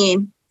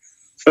 10,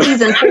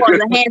 season 4 of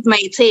The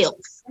Handmaid's Tale.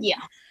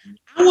 Yeah.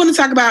 I want to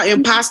talk about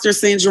imposter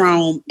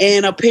syndrome,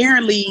 and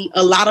apparently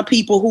a lot of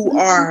people who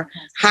are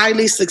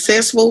highly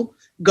successful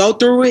go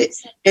through it,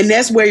 and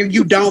that's where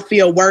you don't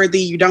feel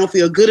worthy, you don't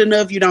feel good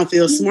enough, you don't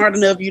feel smart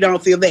enough, you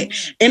don't feel that.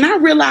 And I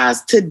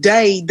realized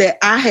today that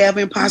I have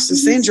imposter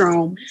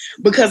syndrome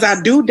because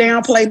I do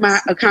downplay my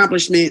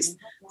accomplishments.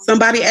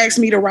 Somebody asked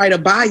me to write a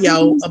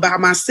bio about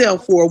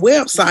myself for a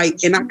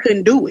website, and I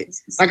couldn't do it.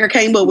 Like I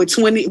came up with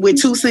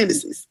 2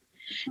 sentences.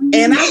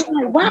 And I was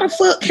like, why the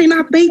fuck can't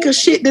I think of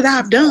shit that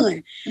I've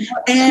done?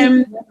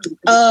 And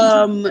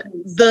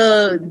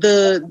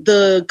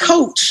the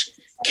coach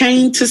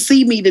came to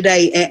see me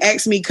today and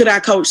asked me, could I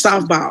coach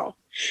softball?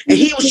 And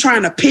he was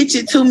trying to pitch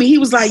it to me. He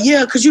was like,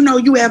 yeah, because you know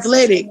you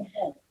athletic.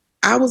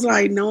 I was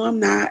like, no, I'm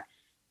not.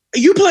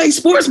 You played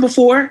sports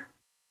before?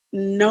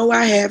 No,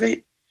 I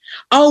haven't.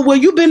 Oh, well,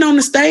 you've been on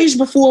the stage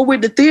before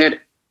with the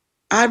theater?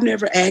 I've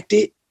never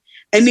acted.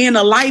 And then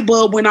a light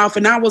bulb went off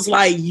and I was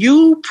like,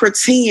 you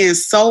pretend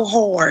so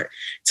hard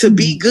to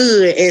be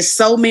good at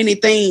so many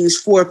things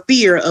for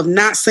fear of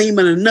not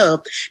seeming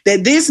enough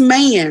that this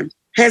man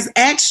has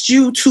asked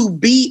you to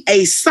be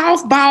a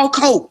softball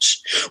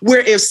coach where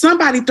if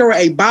somebody throw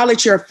a ball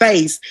at your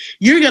face,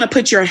 you're going to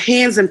put your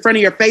hands in front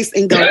of your face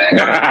and go.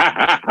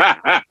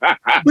 But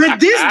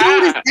this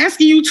dude is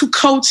asking you to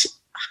coach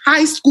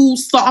high school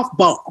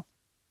softball.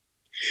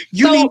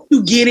 You need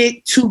to get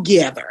it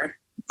together.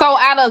 So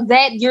out of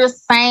that, you're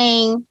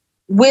saying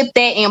with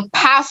that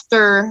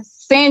imposter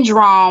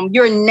syndrome,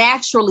 you're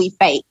naturally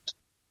fake.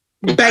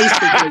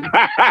 Basically.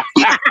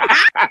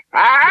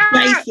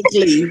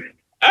 Basically.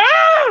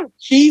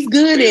 She's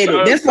good at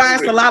it. That's why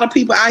it's a lot of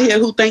people out here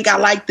who think I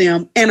like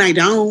them, and I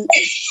don't.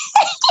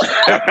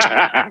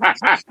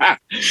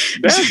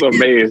 That's a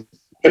mess.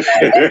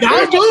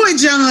 Don't do it,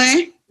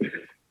 John.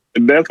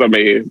 That's a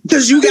mess.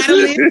 Because you got to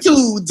live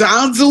too.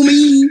 Don't do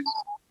me.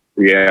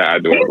 Yeah, I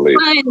do believe.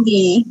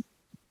 Funny.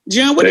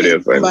 John, what are you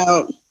talking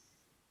about? Okay,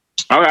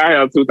 I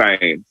have 2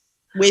 things.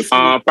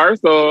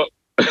 First up,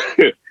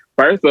 the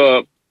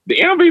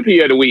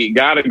MVP of the week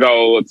gotta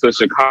go to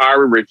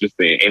Sha'Carri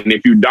Richardson. And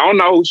if you don't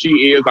know who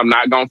she is, I'm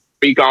not gonna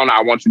speak on her.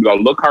 I want you to go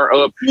look her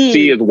up.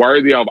 She is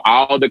worthy of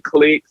all the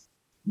clicks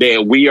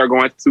that we are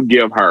going to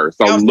give her.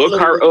 So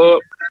look her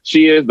up.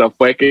 She is the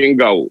fucking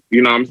GOAT.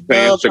 You know what I'm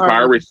saying?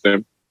 Sha'Carri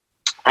Richardson.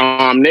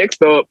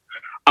 Next up,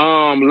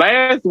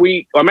 last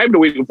week or maybe the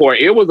week before,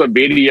 it was a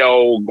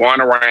video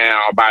going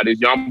around by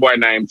this young boy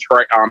named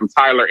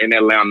Tyler in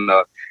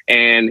Atlanta,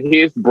 and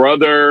his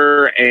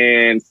brother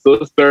and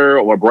sister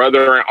or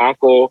brother and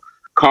uncle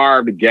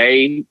carved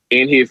gay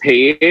in his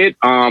head.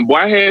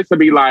 Boy had to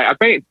be like, I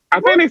think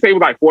they say he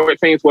was like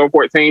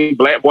 14,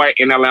 black boy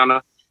in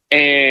Atlanta.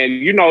 And,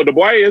 you know, the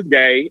boy is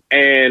gay,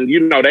 and,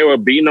 you know, they were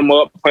beating him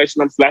up, punching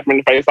him, slapping him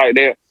in the face like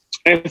that.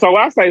 And so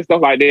I say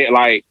stuff like that,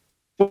 like,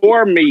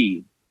 for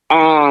me,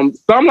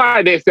 something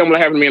like that similar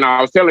happened to me, and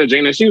I was telling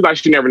Gina, she was like,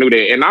 she never knew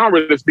that. And I don't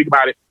really speak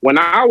about it. When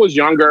I was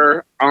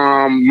younger,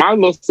 my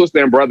little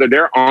sister and brother,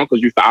 their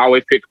uncles used to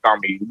always pick on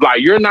me.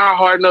 Like, you're not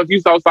hard enough, you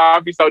so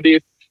soft, you so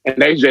this.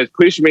 And they just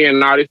pushed me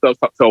and all this stuff.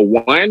 So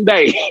one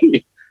day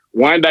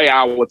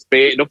I was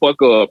fed the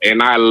fuck up,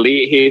 and I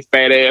lit his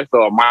fat ass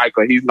up,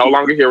 Michael. He's no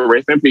longer here,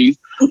 rest in peace.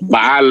 But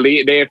I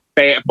lit that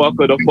fat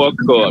fucker the fuck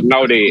up,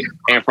 know that.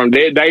 And from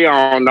that day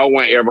on, no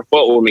one ever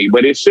fucked with me.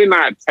 But it should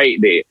not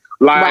take that.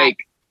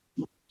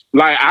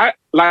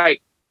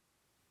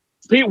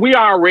 We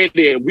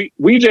already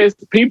we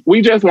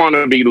just want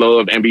to be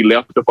loved and be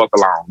left the fuck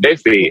alone.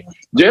 That's it.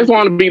 Just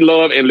want to be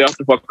loved and left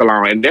the fuck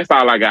alone, and that's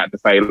all I got to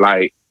say.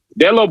 Like,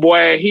 that little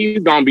boy,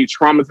 he's gonna be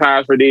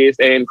traumatized for this,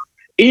 and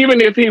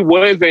even if he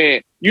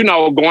wasn't, you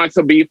know, going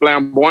to be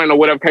flamboyant or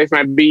whatever case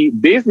might be,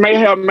 this may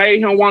have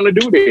made him want to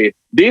do this.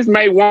 This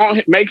may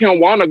make him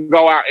want to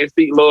go out and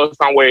seek love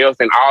somewhere else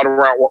in all the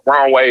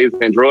wrong ways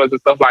and drugs and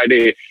stuff like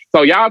that.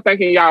 So y'all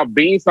thinking y'all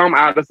being something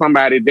out of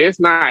somebody, that's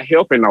not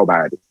helping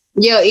nobody.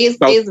 Yeah, it's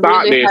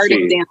really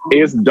hurting them.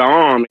 It's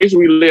dumb. It's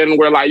we live in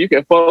where, like, you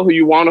can fuck who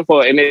you want to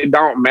fuck and it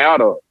don't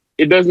matter.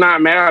 It does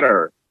not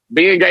matter.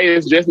 Being gay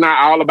is just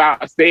not all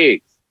about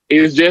sex.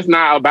 It's just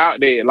not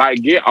about that.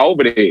 Like, get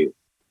over that.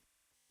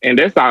 And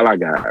that's all I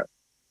got.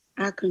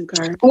 I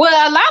concur.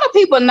 Well, a lot of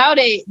people know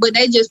that, but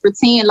they just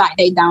pretend like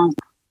they don't.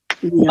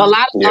 Yeah. A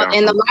lot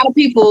of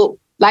people,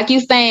 like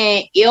you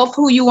saying, F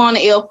who you want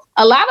to F.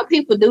 A lot of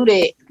people do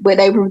that, but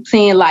they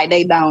pretend like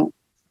they don't.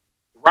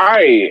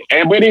 Right.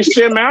 But it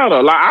shouldn't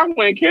matter. Like, I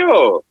wouldn't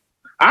care.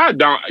 I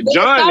don't.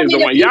 John is the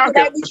one. Y'all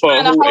can for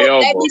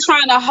whoever. They be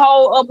trying to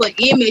hold up an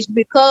image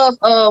because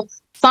of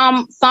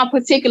some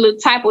particular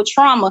type of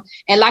trauma.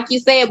 And like you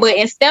said, but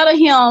instead of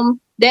him,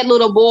 that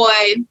little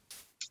boy,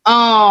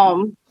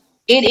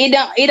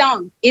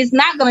 it's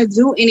not gonna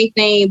do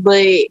anything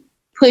but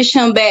push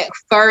him back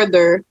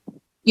further,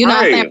 you know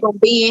what I'm saying, from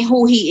being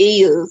who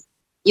he is,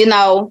 you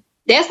know.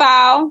 That's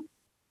all.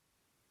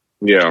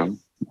 Yeah.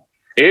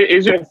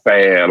 It's just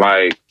sad.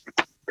 Like,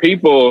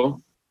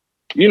 people,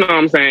 you know what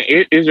I'm saying?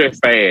 It's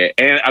just sad.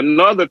 And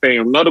another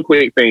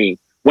quick thing.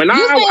 When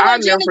I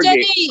never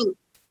forget.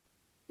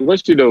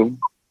 What you do?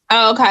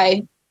 Oh,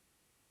 okay.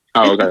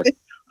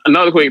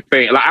 Another quick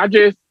thing. Like,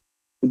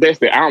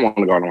 that's it. I don't want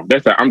to go on.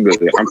 That's it. I'm good.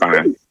 I'm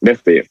fine.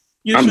 That's it.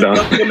 I'm done.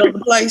 Go to another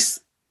place?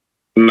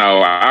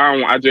 No,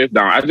 I just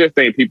don't. I just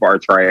think people are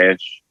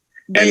trash.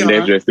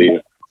 That's just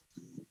it.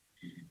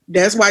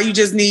 That's why you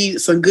just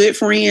need some good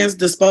friends,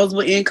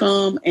 disposable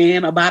income,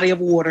 and a body of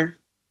water.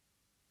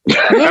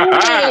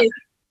 That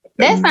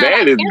is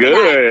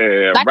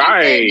good. Like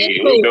right.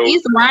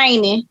 It's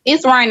raining.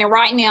 It's raining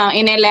right now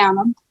in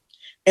Atlanta.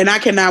 And I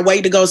cannot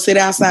wait to go sit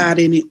outside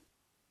in it.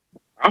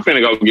 I'm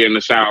finna go get in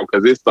the shower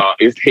because it's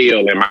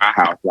hell in my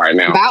house right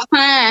now. About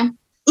time.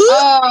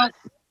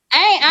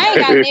 I ain't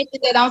got nothing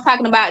that I'm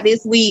talking about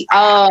this week.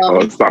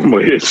 So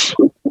much.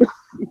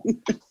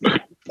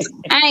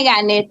 I ain't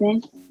got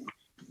nothing.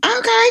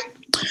 Okay.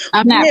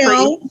 I'm not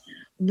free.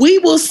 We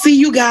will see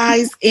you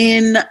guys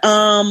in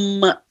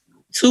 2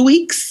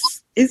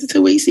 weeks. Is it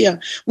 2 weeks? Yeah.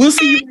 We'll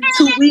see you in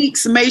 2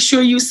 weeks. Make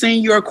sure you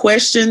send your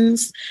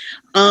questions,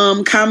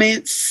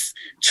 comments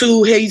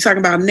to Hell You Talking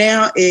About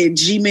Now at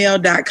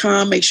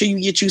gmail.com. Make sure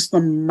you get you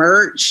some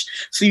merch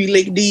so you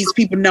let these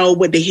people know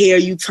what the hell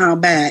you talking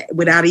about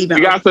without even.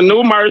 We got some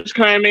new merch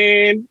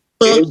coming.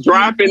 It's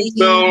dropping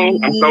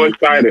soon. I'm so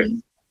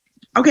excited.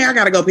 Okay, I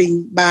gotta go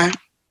pee. Bye.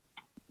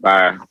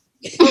 Bye.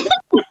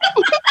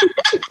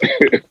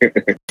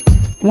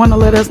 Want to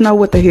let us know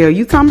what the hell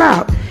you talking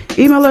about?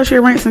 Email us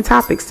your rants and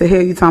topics to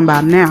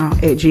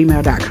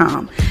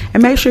hellyoutallkingaboutnow@gmail.com.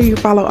 And make sure you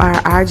follow our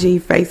IG,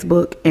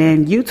 Facebook,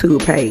 and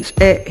YouTube page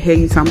at Hell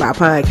You Talking About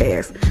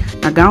Podcast.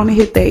 Now go on and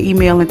hit that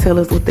email and tell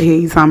us what the hell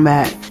you talking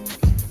about.